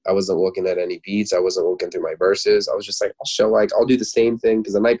wasn't looking at any beats. I wasn't looking through my verses. I was just like, I'll do the same thing.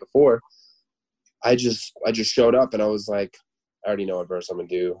 Cause the night before I just showed up and I was like, I already know what verse I'm gonna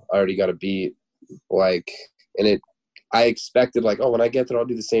do. I already got a beat. Like, and I expected like, oh, when I get there, I'll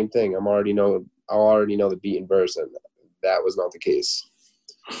do the same thing. I'll already know the beat and verse. And that was not the case,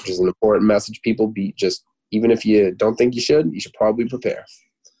 which is an important message. People just, even if you don't think you should probably prepare.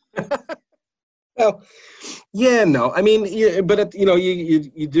 Well, yeah, no, I mean, yeah, but you know,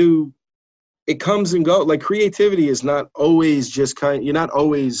 you do, it comes and goes. Like, creativity is not always just you're not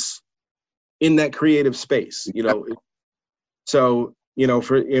always in that creative space, you know. So, you know,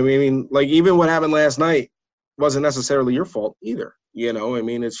 I mean, like, even what happened last night wasn't necessarily your fault either, you know. I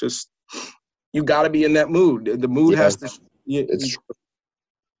mean, it's just, you got to be in that mood. The mood has to.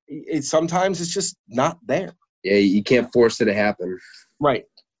 Sometimes it's just not there. Yeah, you can't force it to happen. Right.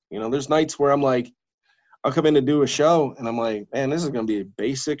 You know, there's nights where I'm like, I'll come in to do a show, and I'm like, man, this is going to be a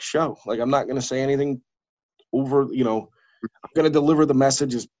basic show. Like, I'm not going to say anything over, you know, I'm going to deliver the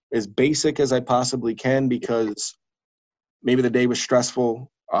message as basic as I possibly can, because maybe the day was stressful,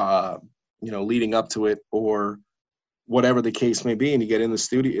 you know, leading up to it, or whatever the case may be. And you get in the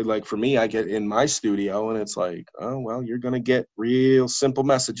studio, like for me, I get in my studio and it's like, oh, well, you're going to get real simple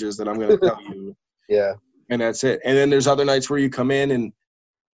messages that I'm going to tell you. Yeah. And that's it. And then there's other nights where you come in and,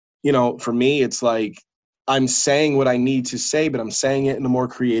 you know, for me, it's like, I'm saying what I need to say, but I'm saying it in a more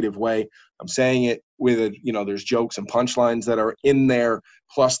creative way. I'm saying it with you know, there's jokes and punchlines that are in there,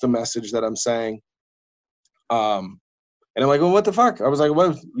 plus the message that I'm saying. And I'm like, well, what the fuck? I was like,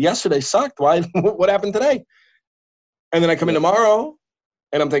 well, yesterday sucked. Why? What happened today? And then I come in tomorrow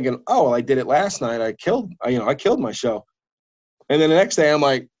and I'm thinking, oh, well, I did it last night. I killed my show. And then the next day I'm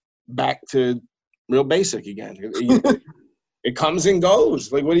like, back to real basic again. It comes and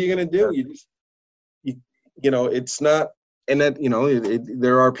goes. Like, what are you going to do? You know, it's not, and that, you know,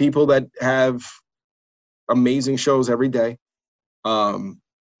 there are people that have amazing shows every day,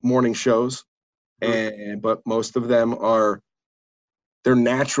 morning shows. But most of them are they're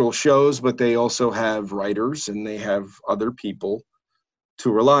natural shows, but they also have writers and they have other people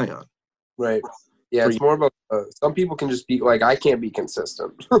to rely on. Right. Yeah, it's more about some people can just be like, I can't be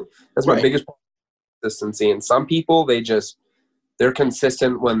consistent. That's my biggest problem, consistency. And some people, they're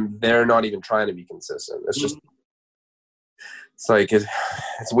consistent when they're not even trying to be consistent. It's just, it's like,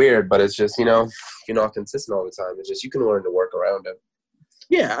 it's weird, but it's just, you know, if you're not consistent all the time, it's just, you can learn to work around it.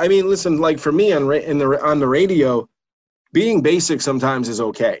 Yeah. I mean, listen, like for me on the radio, being basic sometimes is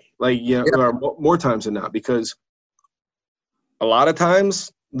okay. Like, you know, more times than not, because a lot of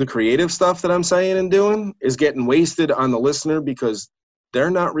times the creative stuff that I'm saying and doing is getting wasted on the listener because they're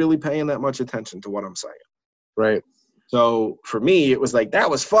not really paying that much attention to what I'm saying. Right. So for me, it was like, that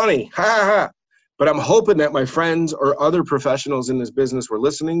was funny. Ha ha ha. But I'm hoping that my friends or other professionals in this business were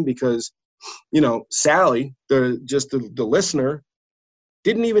listening because, you know, Sally, the listener,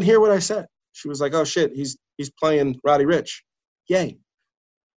 didn't even hear what I said. She was like, oh shit, he's playing Roddy Ricch. Yay.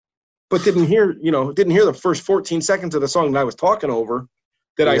 But didn't hear the first 14 seconds of the song that I was talking over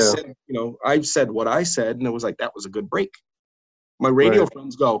that I said, you know, I said what I said, and it was like, that was a good break. My radio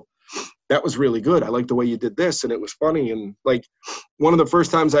friends go, that was really good. I like the way you did this, and it was funny. And like one of the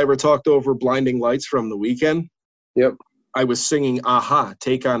first times I ever talked over Blinding Lights from The Weeknd, I was singing Aha,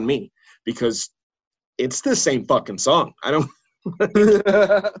 Take On Me, because it's the same fucking song. I don't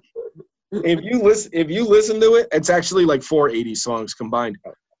if you listen to it, it's actually like 4 80s songs combined.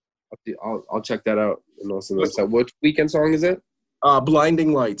 I'll check that out and also notice that. What Weeknd song is it?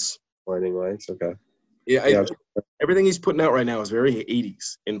 Blinding Lights. Blinding Lights, okay. Yeah, everything he's putting out right now is very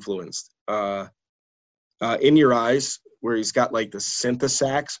 80s influenced. In Your Eyes, where he's got like the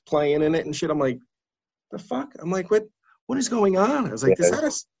synthesax playing in it and shit. I'm like, the fuck? I'm like, what is going on? I was like, is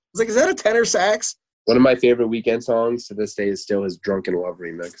that a tenor sax? One of my favorite Weeknd songs to this day is still his Drunken Love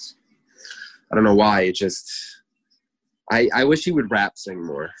remix. I don't know why. It just, I wish he would rap sing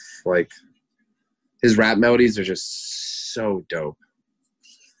more. Like, his rap melodies are just so dope.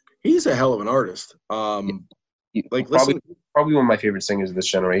 He's a hell of an artist. Like, probably one of my favorite singers of this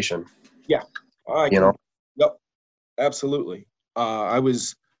generation. Yeah. Yep. Absolutely. I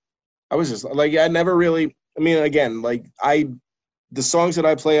was just like, I never really, I mean, again, like the songs that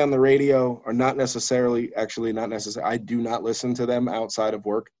I play on the radio are not necessarily, I do not listen to them outside of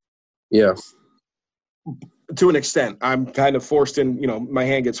work. Yeah. To an extent. I'm kind of forced in, you know, my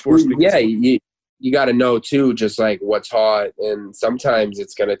hand gets forced. Yeah, you got to know, too, just like what's hot. And sometimes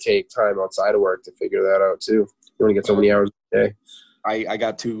it's going to take time outside of work to figure that out, too. You only get so many hours a day. I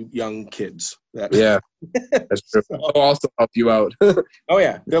got 2 young kids. Yeah, that's true. I'll also help you out. Oh,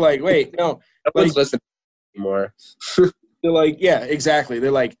 yeah. They're like, wait, no. No one's listening anymore. They're like, yeah, exactly.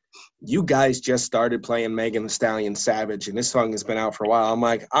 They're like, you guys just started playing Megan Thee Stallion Savage, and this song has been out for a while. I'm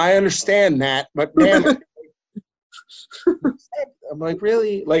like, I understand that, but damn it. I'm like,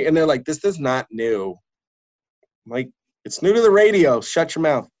 really? Like, and they're like, this is not new. I'm like, it's new to the radio. Shut your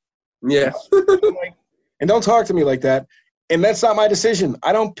mouth. Yeah. Like, and don't talk to me like that. And that's not my decision.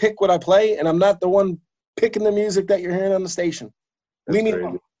 I don't pick what I play, and I'm not the one picking the music that you're hearing on the station. Leave me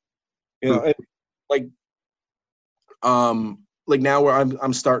alone. You know, and like now where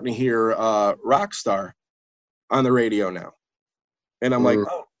I'm starting to hear Rockstar on the radio now. And I'm like,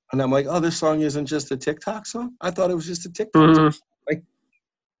 oh, this song isn't just a TikTok song? I thought it was just a TikTok song. Like,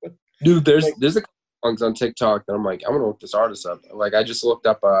 dude, there's a couple songs on TikTok that I'm like, I want to look this artist up. Like, I just looked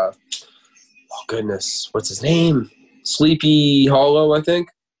up, oh goodness, what's his name? Sleepy Hollow, I think.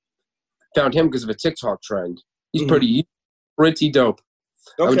 Found him because of a TikTok trend. He's pretty dope.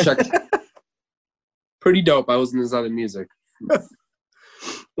 Okay. I would check. Pretty dope. I was in his other music.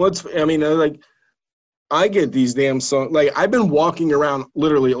 Like, I get these damn songs. Like, I've been walking around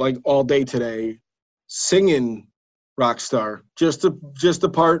literally like all day today singing Rockstar, just the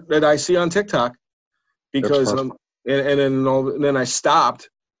part that I see on TikTok, because then I stopped,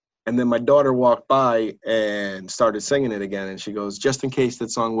 and then my daughter walked by and started singing it again, and she goes, just in case that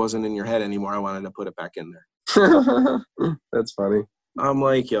song wasn't in your head anymore, I wanted to put it back in there. That's funny. I'm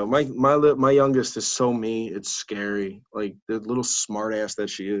like, yo, my youngest is so me, it's scary. Like, the little smart ass that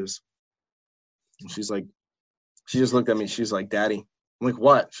she is. And she's like, she just looked at me. She's like, Daddy. I'm like,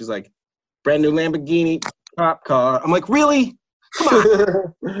 what? She's like, brand new Lamborghini cop car. I'm like, really? Come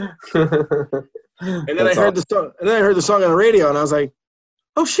on. And then I heard the song. And then I heard the song on the radio, and I was like,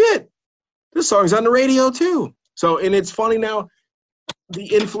 oh shit, this song's on the radio too. So, and it's funny now, the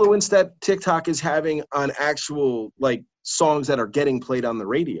influence that TikTok is having on actual like songs that are getting played on the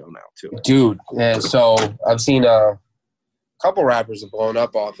radio now too. Dude, yeah. So I've seen a couple rappers have blown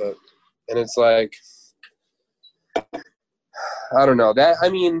up off it, and it's like, I don't know that. I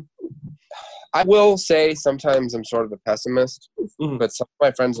mean, I will say sometimes I'm sort of a pessimist, Mhm. but some of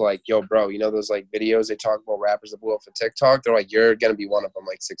my friends are like, yo, bro, you know those like videos they talk about rappers that blew up for TikTok? They're like, you're going to be one of them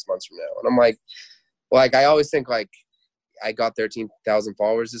like 6 months from now. And I'm like, I always think like I got 13,000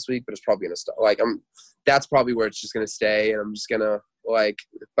 followers this week, but it's probably going to stop. Like that's probably where it's just going to stay. And I'm just going to like,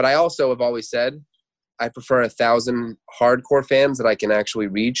 but I also have always said, I prefer 1,000 hardcore fans that I can actually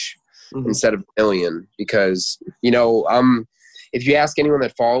reach instead of 1 million, because, you know, if you ask anyone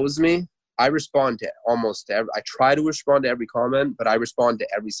that follows me, I respond to I try to respond to every comment, but I respond to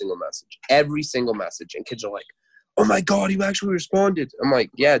every single message. And kids are like, oh my God, you actually responded. I'm like,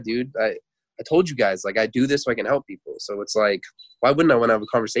 yeah, dude, I told you guys, like, I do this so I can help people. So it's like, why wouldn't I want to have a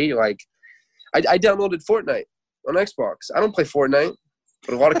conversation? Like, I downloaded Fortnite on Xbox. I don't play Fortnite,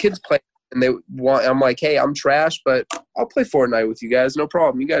 but a lot of kids play, and I'm like, hey, I'm trash, but I'll play Fortnite with you guys. No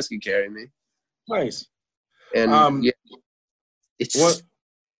problem. You guys can carry me. Nice. And yeah, it's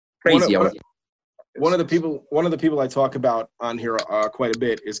crazy. One of the people I talk about on here quite a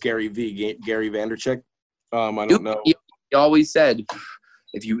bit is Gary Vaynerchuk. I don't know. He always said,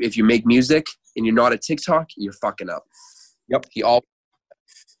 if you make music and you're not a TikTok, you're fucking up. Yep.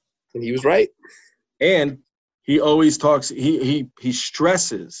 And he was right. And he always talks. He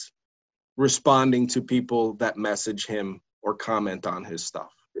stresses responding to people that message him or comment on his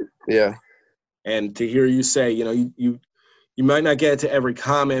stuff. Yeah. And to hear you say, you know, you might not get to every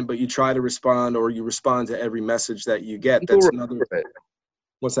comment, but you try to respond, or you respond to every message that you get. That's another.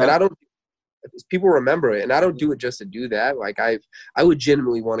 What's that? And people remember it, and I don't do it just to do that. Like I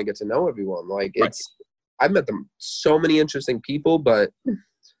legitimately want to get to know everyone. Like I've met so many interesting people, but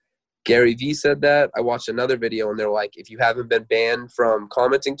Gary Vee said that. I watched another video, and they're like, if you haven't been banned from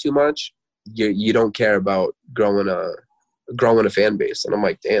commenting too much, you don't care about growing a fan base. And I'm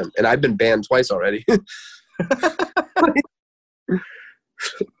like, damn. And I've been banned twice already.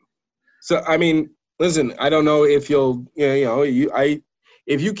 So, I mean, listen, I don't know if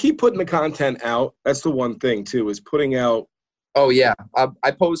if you keep putting the content out, that's the one thing too, is putting out. Oh yeah.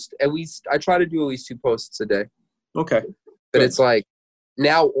 I post I try to do at least 2 posts a day. Okay. But good. It's like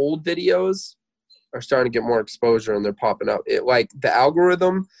now old videos are starting to get more exposure and they're popping up. Like the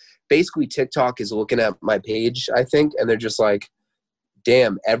algorithm, basically TikTok is looking at my page, I think, and they're just like,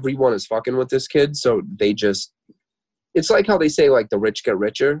 damn, everyone is fucking with this kid. So it's like how they say like the rich get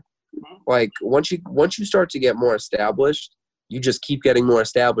richer. Like once you start to get more established, you just keep getting more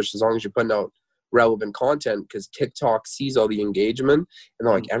established as long as you're putting out relevant content, because TikTok sees all the engagement and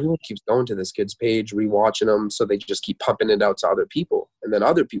they're like, everyone keeps going to this kid's page, rewatching them, so they just keep pumping it out to other people, and then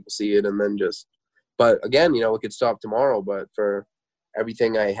other people see it, and then but again, you know, it could stop tomorrow, but for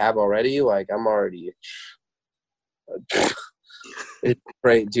everything I have already, like I'm already it's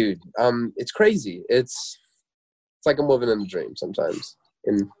great, dude. It's crazy. It's like I'm living in a dream sometimes,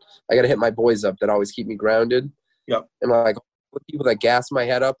 and I gotta hit my boys up that always keep me grounded. Yep. And like people that gas my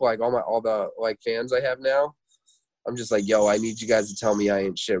head up, like all the like fans I have now, I'm just like, yo, I need you guys to tell me I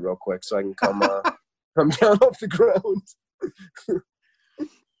ain't shit real quick so I can come down off the ground.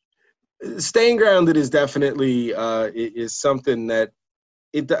 Staying grounded is definitely is something that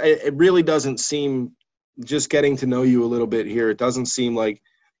it really doesn't seem, just getting to know you a little bit here, it doesn't seem like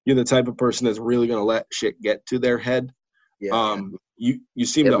you're the type of person that's really going to let shit get to their head. Yeah. You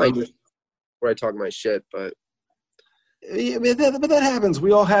seem to understand where I talk my shit, but that happens.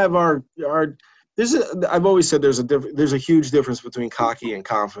 We all have our. I've always said there's a huge difference between cocky and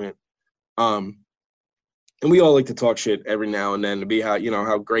confident. And we all like to talk shit every now and then to be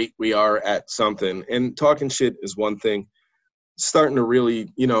how great we are at something. And talking shit is one thing. Starting to really,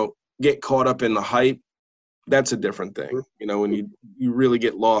 get caught up in the hype, that's a different thing. When you really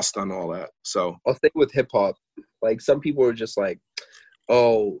get lost on all that. So I'll think with hip hop, like some people are just like,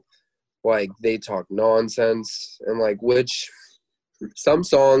 oh, like they talk nonsense, and like, which some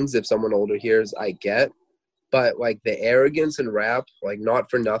songs, if someone older hears, I get, but like the arrogance in rap, like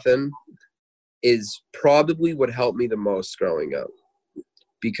Not for Nothing, is probably what helped me the most growing up,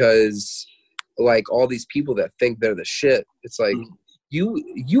 because like all these people that think they're the shit, it's like you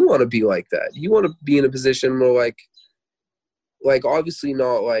want to be like that. You want to be in a position where like obviously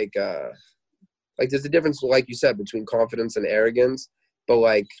not like there's a difference, like you said, between confidence and arrogance, but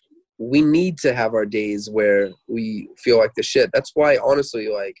like we need to have our days where we feel like the shit. That's why, honestly,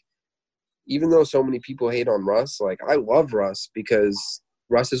 like, even though so many people hate on Russ, like, I love Russ because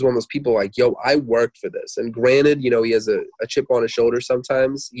Russ is one of those people like, yo, I worked for this. And granted, he has a chip on his shoulder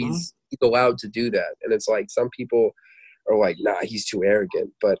sometimes. He's allowed to do that. And it's like some people are like, nah, he's too arrogant.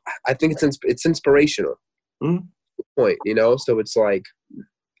 But I think it's inspirational. Point, So it's like,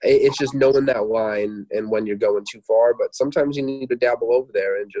 it's just knowing that line and when you're going too far. But sometimes you need to dabble over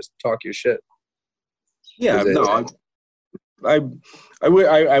there and just talk your shit. Yeah, no, I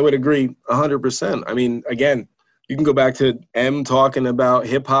would agree 100%. I mean, again, you can go back to M talking about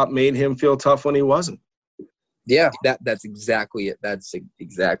hip hop made him feel tough when he wasn't. Yeah, that's exactly it. That's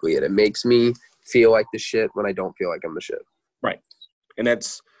exactly it. It makes me feel like the shit when I don't feel like I'm the shit. Right, and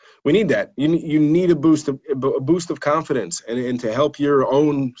we need that. You need a boost of confidence and to help your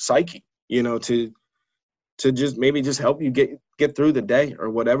own psyche. You know, to just maybe just help you get through the day or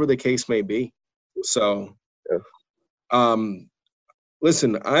whatever the case may be. So,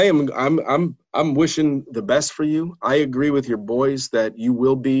 listen, I'm wishing the best for you. I agree with your boys that you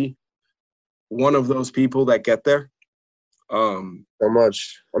will be one of those people that get there. So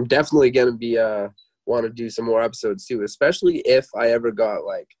much. I'm definitely gonna be want to do some more episodes too, especially if I ever got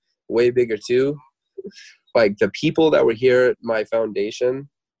like way bigger too. Like the people that were here at my foundation,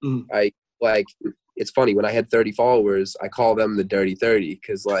 I like. It's funny when I had 30 followers, I call them the Dirty 30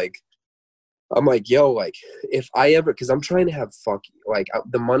 because like I'm like, yo, like if I ever, because I'm trying to have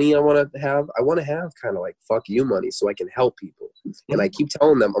the money I want to have kind of like fuck you money so I can help people. And I keep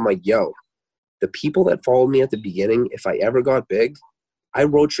telling them, I'm like, yo, the people that followed me at the beginning, if I ever got big, I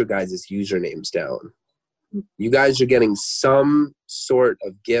wrote your guys' usernames down. You guys are getting some sort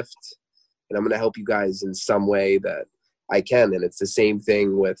of gift, and I'm going to help you guys in some way that I can. And it's the same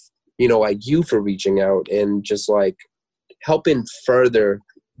thing with, you know, like you for reaching out and just like helping further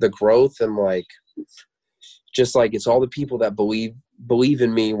the growth and like, just like it's all the people that believe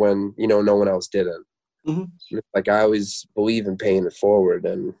in me when, you know, no one else didn't. Like I always believe in paying it forward.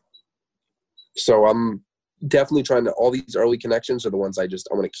 And so I'm definitely trying to, all these early connections are the ones I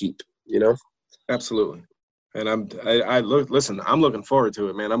want to keep, you know? Absolutely. And I'm looking forward to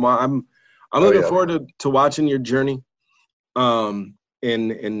it, man. I'm looking forward to watching your journey. And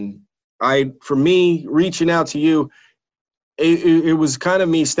for me, reaching out to you, it was kind of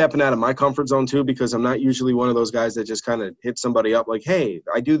me stepping out of my comfort zone too, because I'm not usually one of those guys that just kind of hit somebody up like, hey,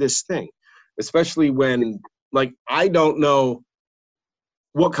 I do this thing, especially when like, I don't know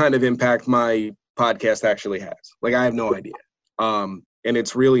what kind of impact my podcast actually has. Like, I have no idea. And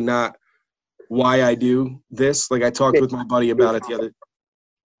it's really not why I do this. Like I talked with my buddy about it the other.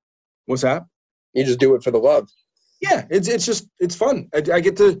 What's that? You just do it for the love. Yeah, it's fun. I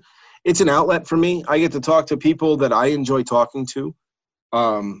get to. It's an outlet for me. I get to talk to people that I enjoy talking to.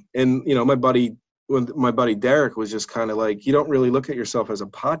 And you know, my buddy Derek was just kind of like, you don't really look at yourself as a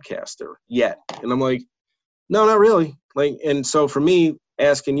podcaster yet. And I'm like, no, not really. Like, and so for me,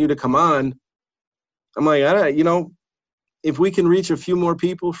 asking you to come on, I'm like, you know, if we can reach a few more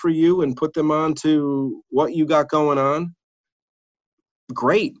people for you and put them on to what you got going on,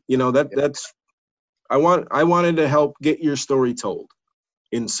 great. You know, that's, I wanted to help get your story told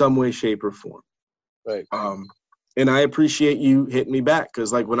in some way, shape, or form. Right. And I appreciate you hitting me back,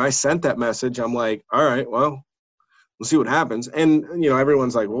 because like when I sent that message, I'm like, all right, well, we'll see what happens. And you know,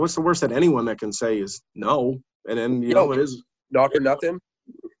 everyone's like, well, what's the worst that anyone that can say is no? And then you know, it is not for nothing.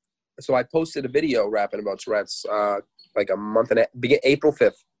 So I posted a video rapping about Tourette's like a month and April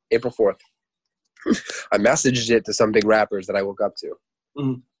 4th. I messaged it to some big rappers that I look up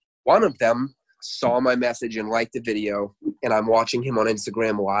to. One of them saw my message and liked the video, and I'm watching him on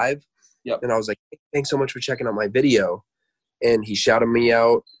Instagram live. And I was like, thanks so much for checking out my video. And he shouted me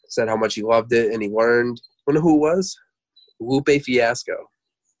out, said how much he loved it, and he learned. You know who it was? Lupe Fiasco.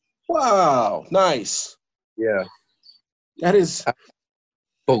 Wow, nice. Yeah. That is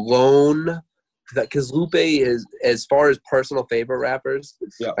blown. Because Lupe is, as far as personal favorite rappers,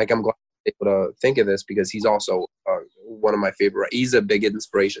 like I'm glad I'm able to think of this, because he's also one of my favorite. He's a big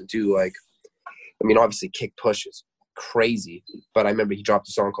inspiration too. Like, I mean, obviously Kick Push is crazy, but I remember he dropped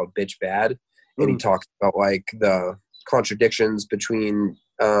a song called Bitch Bad, and he talks about like the contradictions between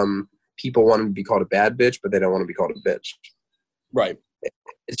people wanting to be called a bad bitch, but they don't want to be called a bitch. Right.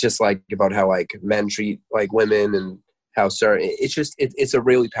 It's just like about how like men treat like women and how certain, it's a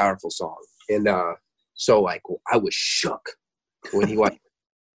really powerful song. And so like I was shook when he like,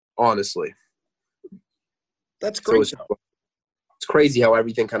 honestly. That's great. So it's crazy how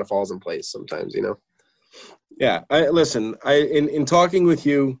everything kind of falls in place sometimes, you know? Yeah. In talking with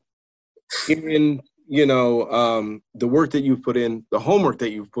you, in, you know, the work that you've put in, the homework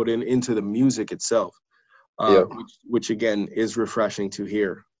that you've put into the music itself, which again is refreshing to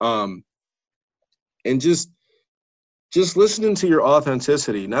hear. And just listening to your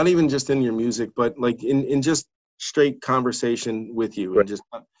authenticity, not even just in your music, but like in just straight conversation with you. And just,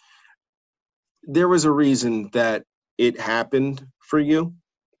 there was a reason that it happened for you.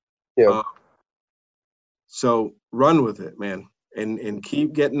 Yeah. So run with it, man. And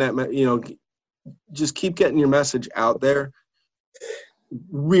keep getting that, you know, just keep getting your message out there.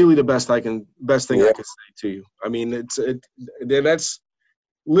 really the best thing I can say to you. I mean, that's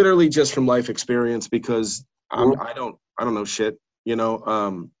literally just from life experience because I don't know shit, you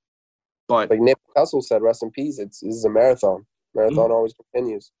know. But like Nick Hustle said, rest in peace. This is a marathon. Marathon always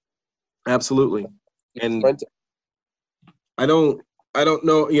continues. Absolutely. And I don't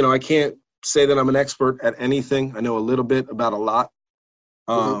know, you know, I can't say that I'm an expert at anything. I know a little bit about a lot.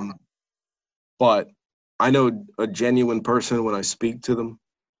 But I know a genuine person when I speak to them.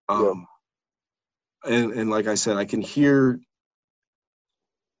 And like I said, I can hear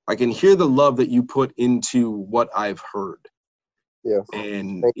the love that you put into what I've heard. Yeah.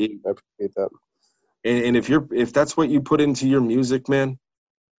 And I appreciate that. And if that's what you put into your music, man,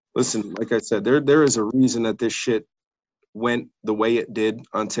 listen, like I said, there is a reason that this shit went the way it did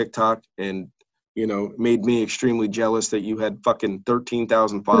on TikTok, and you know, made me extremely jealous that you had fucking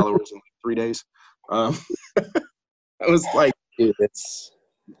 13,000 followers in like 3 days. I was like, dude,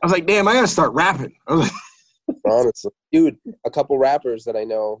 damn, I gotta start rapping. I was like, honestly, dude, a couple rappers that I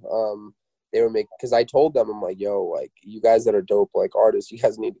know, they were making, because I told them, I'm like, yo, like, you guys that are dope, like, artists, you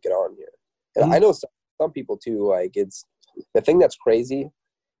guys need to get on here. And I know some people, too, like, it's the thing that's crazy.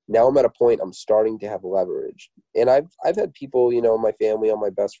 Now I'm at a point I'm starting to have leverage. And I've had people, you know, my family, all my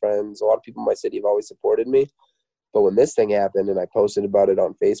best friends, a lot of people in my city have always supported me. But when this thing happened and I posted about it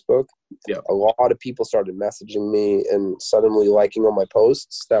on Facebook, a lot of people started messaging me and suddenly liking all my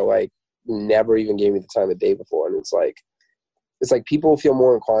posts that, like, never even gave me the time of day before. And it's like people feel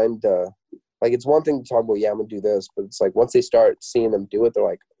more inclined to, like, it's one thing to talk about, yeah, I'm going to do this. But it's like once they start seeing them do it, they're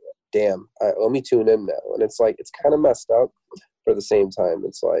like, damn, let me tune in now. And it's like, it's kind of messed up, but at the same time,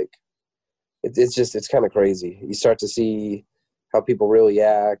 it's like, it's kind of crazy. You start to see how people really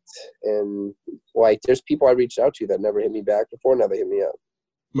act. And like, there's people I reached out to that never hit me back before. Now they hit me up.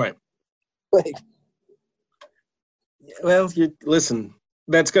 Right. Like, well, listen,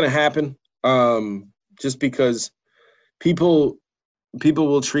 that's going to happen. Just because people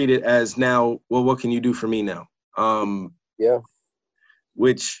will treat it as now, well, what can you do for me now?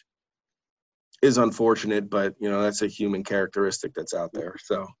 Which is unfortunate, but you know, that's a human characteristic that's out there.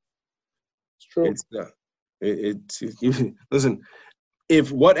 So it's true. Listen,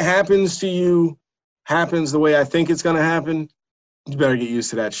 if what happens to you happens the way I think it's going to happen, you better get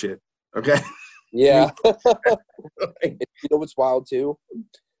used to that shit. Okay. Yeah. You know what's wild too?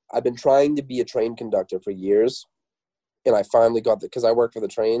 I've been trying to be a train conductor for years, and I finally got because I work for the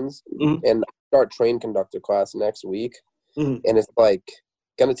trains, and I start train conductor class next week, and it's like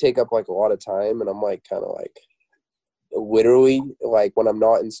gonna take up like a lot of time, and I'm like kind of like literally like when I'm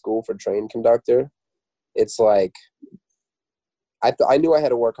not in school for train conductor, it's like I knew I had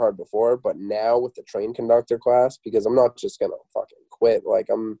to work hard before, but now with the train conductor class, because I'm not just gonna fucking quit, like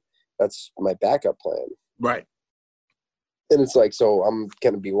that's my backup plan. Right. And it's like, so I'm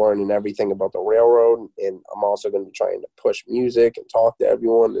going to be learning everything about the railroad, and I'm also going to be trying to push music and talk to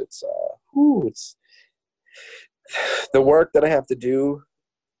everyone. It's the work that I have to do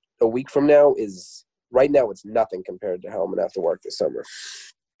a week from now is, right now, it's nothing compared to how I'm going to have to work this summer.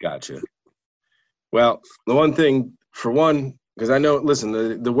 Gotcha. Well, the one thing, for one, because I know,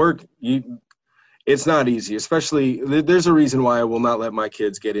 listen, the work, it's not easy, especially, there's a reason why I will not let my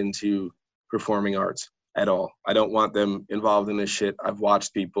kids get into performing arts at all. I don't want them involved in this shit. I've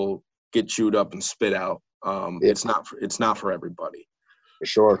watched people get chewed up and spit out. It's not for everybody. For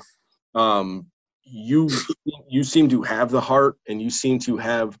sure. You seem to have the heart, and you seem to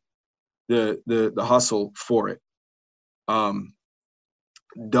have the hustle for it.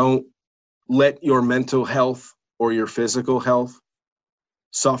 Don't let your mental health or your physical health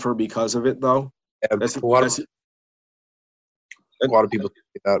suffer because of it, though. Yeah, a lot of people do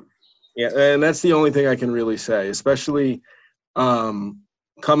that. Yeah, and that's the only thing I can really say, especially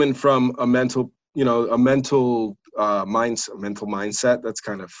coming from a mental mindset. That's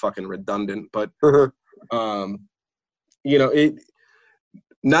kind of fucking redundant, but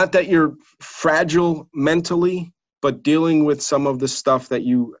not that you're fragile mentally, but dealing with some of the stuff that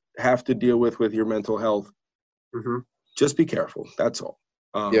you have to deal with your mental health. Just be careful. That's all.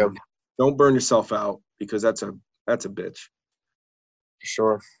 Don't burn yourself out, because that's a bitch.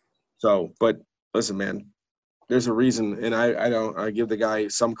 Sure. So, but listen, man, there's a reason, and I give the guy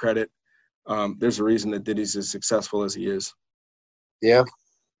some credit. There's a reason that Diddy's as successful as he is. Yeah,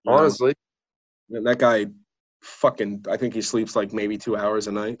 honestly. That guy fucking, I think he sleeps like maybe 2 hours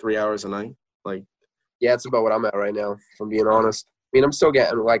a night, 3 hours a night. Like, yeah, it's about what I'm at right now, if I'm being honest. I mean, I'm still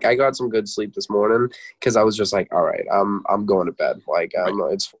getting, like, I got some good sleep this morning, because I was just like, all right, I'm going to bed. Like,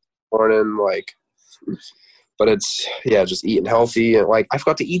 it's morning, like, But it's, just eating healthy. And like, I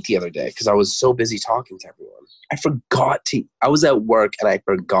forgot to eat the other day because I was so busy talking to everyone. I was at work and I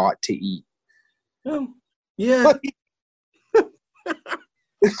forgot to eat. Yeah.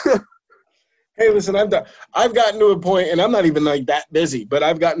 Hey, listen, I've gotten to a point, and I'm not even like that busy, but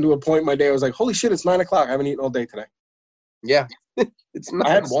I've gotten to a point in my day I was like, holy shit, it's 9 o'clock. I haven't eaten all day today. Yeah. It's nuts.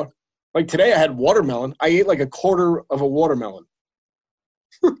 I had one. Like today I had watermelon. I ate like a quarter of a watermelon.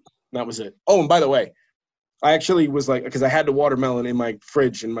 That was it. Oh, and by the way, I actually was like, because I had the watermelon in my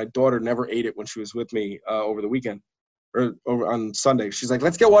fridge, and my daughter never ate it when she was with me over the weekend or over on Sunday. She's like,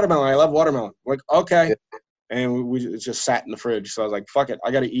 let's get watermelon. I love watermelon. I'm like, okay. Yeah. And we just sat in the fridge. So I was like, fuck it. I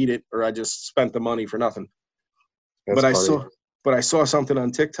got to eat it, or I just spent the money for nothing. But I saw something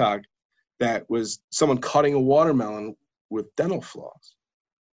on TikTok that was someone cutting a watermelon with dental floss.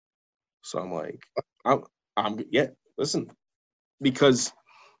 So I'm like, listen, because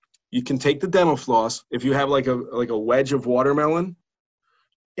you can take the dental floss if you have like a wedge of watermelon,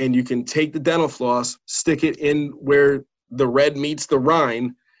 and you can take the dental floss, stick it in where the red meets the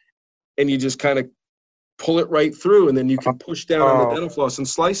rind, and you just kind of pull it right through, and then you can push down on the dental floss and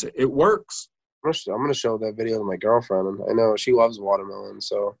slice it. It works. I'm gonna show that video to my girlfriend, and I know she loves watermelon,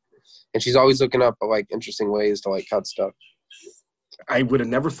 and she's always looking up like interesting ways to like cut stuff. I would have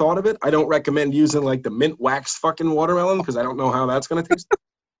never thought of it. I don't recommend using like the mint wax fucking watermelon because I don't know how that's gonna taste.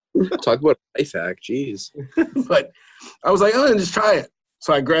 Talk about a life hack, jeez. But I was like, oh, just try it.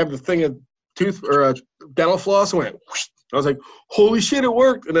 So I grabbed the thing of dental floss and went. Whoosh. I was like, holy shit, it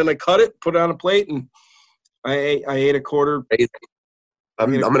worked! And then I cut it, put it on a plate, and I ate a quarter. I'm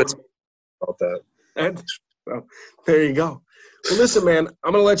gonna talk about that. And, well, there you go. Well, listen, man,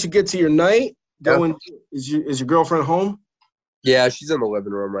 I'm gonna let you get to your night. Is your girlfriend home? Yeah, she's in the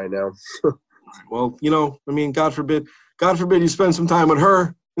living room right now. Well, I mean, God forbid you spend some time with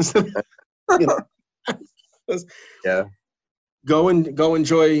her. Yeah. Go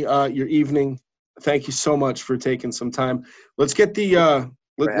enjoy your evening. Thank you so much for taking some time. Let's get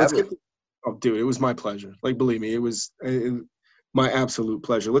oh, dude, it was my pleasure. Like, believe me, it was my absolute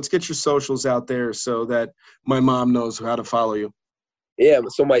pleasure. Let's get your socials out there so that my mom knows how to follow you. Yeah,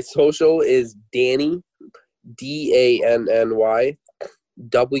 so my social is Danny, DANNY,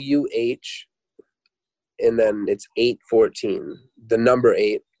 WH, and then it's 814, the number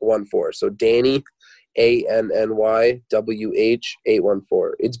 814. So Danny, ANNY, WH,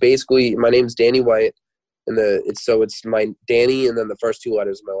 814. It's basically, my name's Danny White, and it's my Danny, and then the first two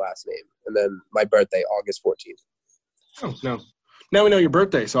letters of my last name, and then my birthday, August 14th. Oh, no. Now we know your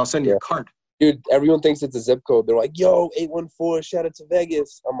birthday, so I'll send you a card. Dude, everyone thinks it's a zip code. They're like, yo, 814, shout out to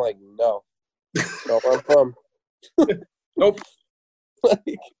Vegas. I'm like, no. That's not where I'm from. Nope. But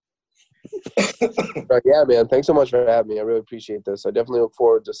yeah, man, thanks so much for having me. I really appreciate this. I definitely look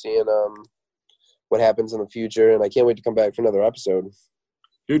forward to seeing what happens in the future, and I can't wait to come back for another episode.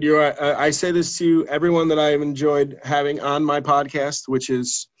 Dude, I say this to everyone that I've enjoyed having on my podcast, which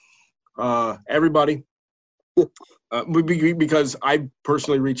is everybody. Because I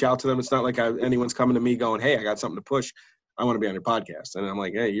personally reach out to them. It's not like anyone's coming to me going, hey, I got something to push. I want to be on your podcast. And I'm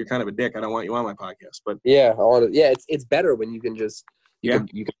like, hey, you're kind of a dick. I don't want you on my podcast. But yeah, it's better when you can just you can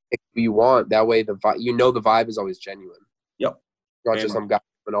pick who you want. That way the vibe is always genuine. Yep. Not just some guy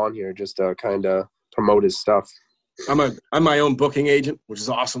coming on here just to kind of promote his stuff. I'm my own booking agent, which is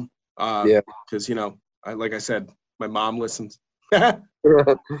awesome. Yeah. Because like I said, my mom listens.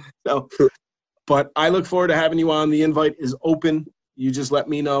 So, but I look forward to having you on. The invite is open. You just let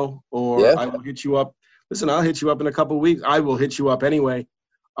me know, or I will hit you up. Listen, I'll hit you up in a couple of weeks. I will hit you up anyway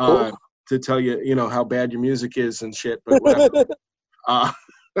to tell you, how bad your music is and shit. But whatever.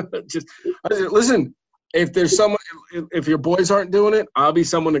 Just listen. If there's someone, if your boys aren't doing it, I'll be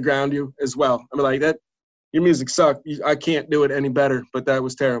someone to ground you as well. I'm like that. Your music sucked. I can't do it any better. But that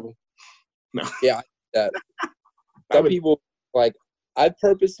was terrible. No. Yeah. Some people like.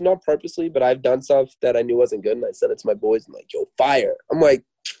 Not purposely, but I've done stuff that I knew wasn't good, and I sent it to my boys, and like, yo, fire. I'm like,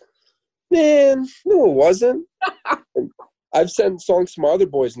 man, no, it wasn't. I've sent songs to my other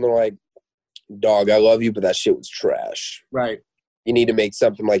boys, and they're like, dog, I love you, but that shit was trash. Right. You need to make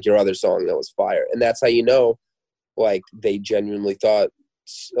something like your other song that was fire. And that's how you know, like, they genuinely thought,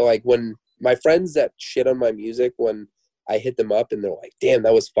 like, when my friends that shit on my music, when I hit them up and they're like, damn,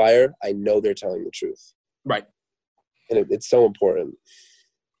 that was fire, I know they're telling the truth. Right. And it's so important.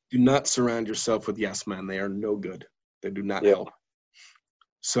 Do not surround yourself with yes men. They are no good. They do not help.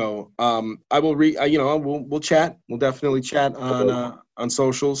 So I will we'll chat. We'll definitely chat on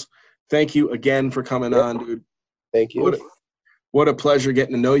socials. Thank you again for coming on, dude. Thank you. What a pleasure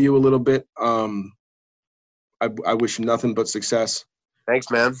getting to know you a little bit. I wish you nothing but success.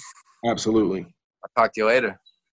 Thanks, man. Absolutely. I'll talk to you later.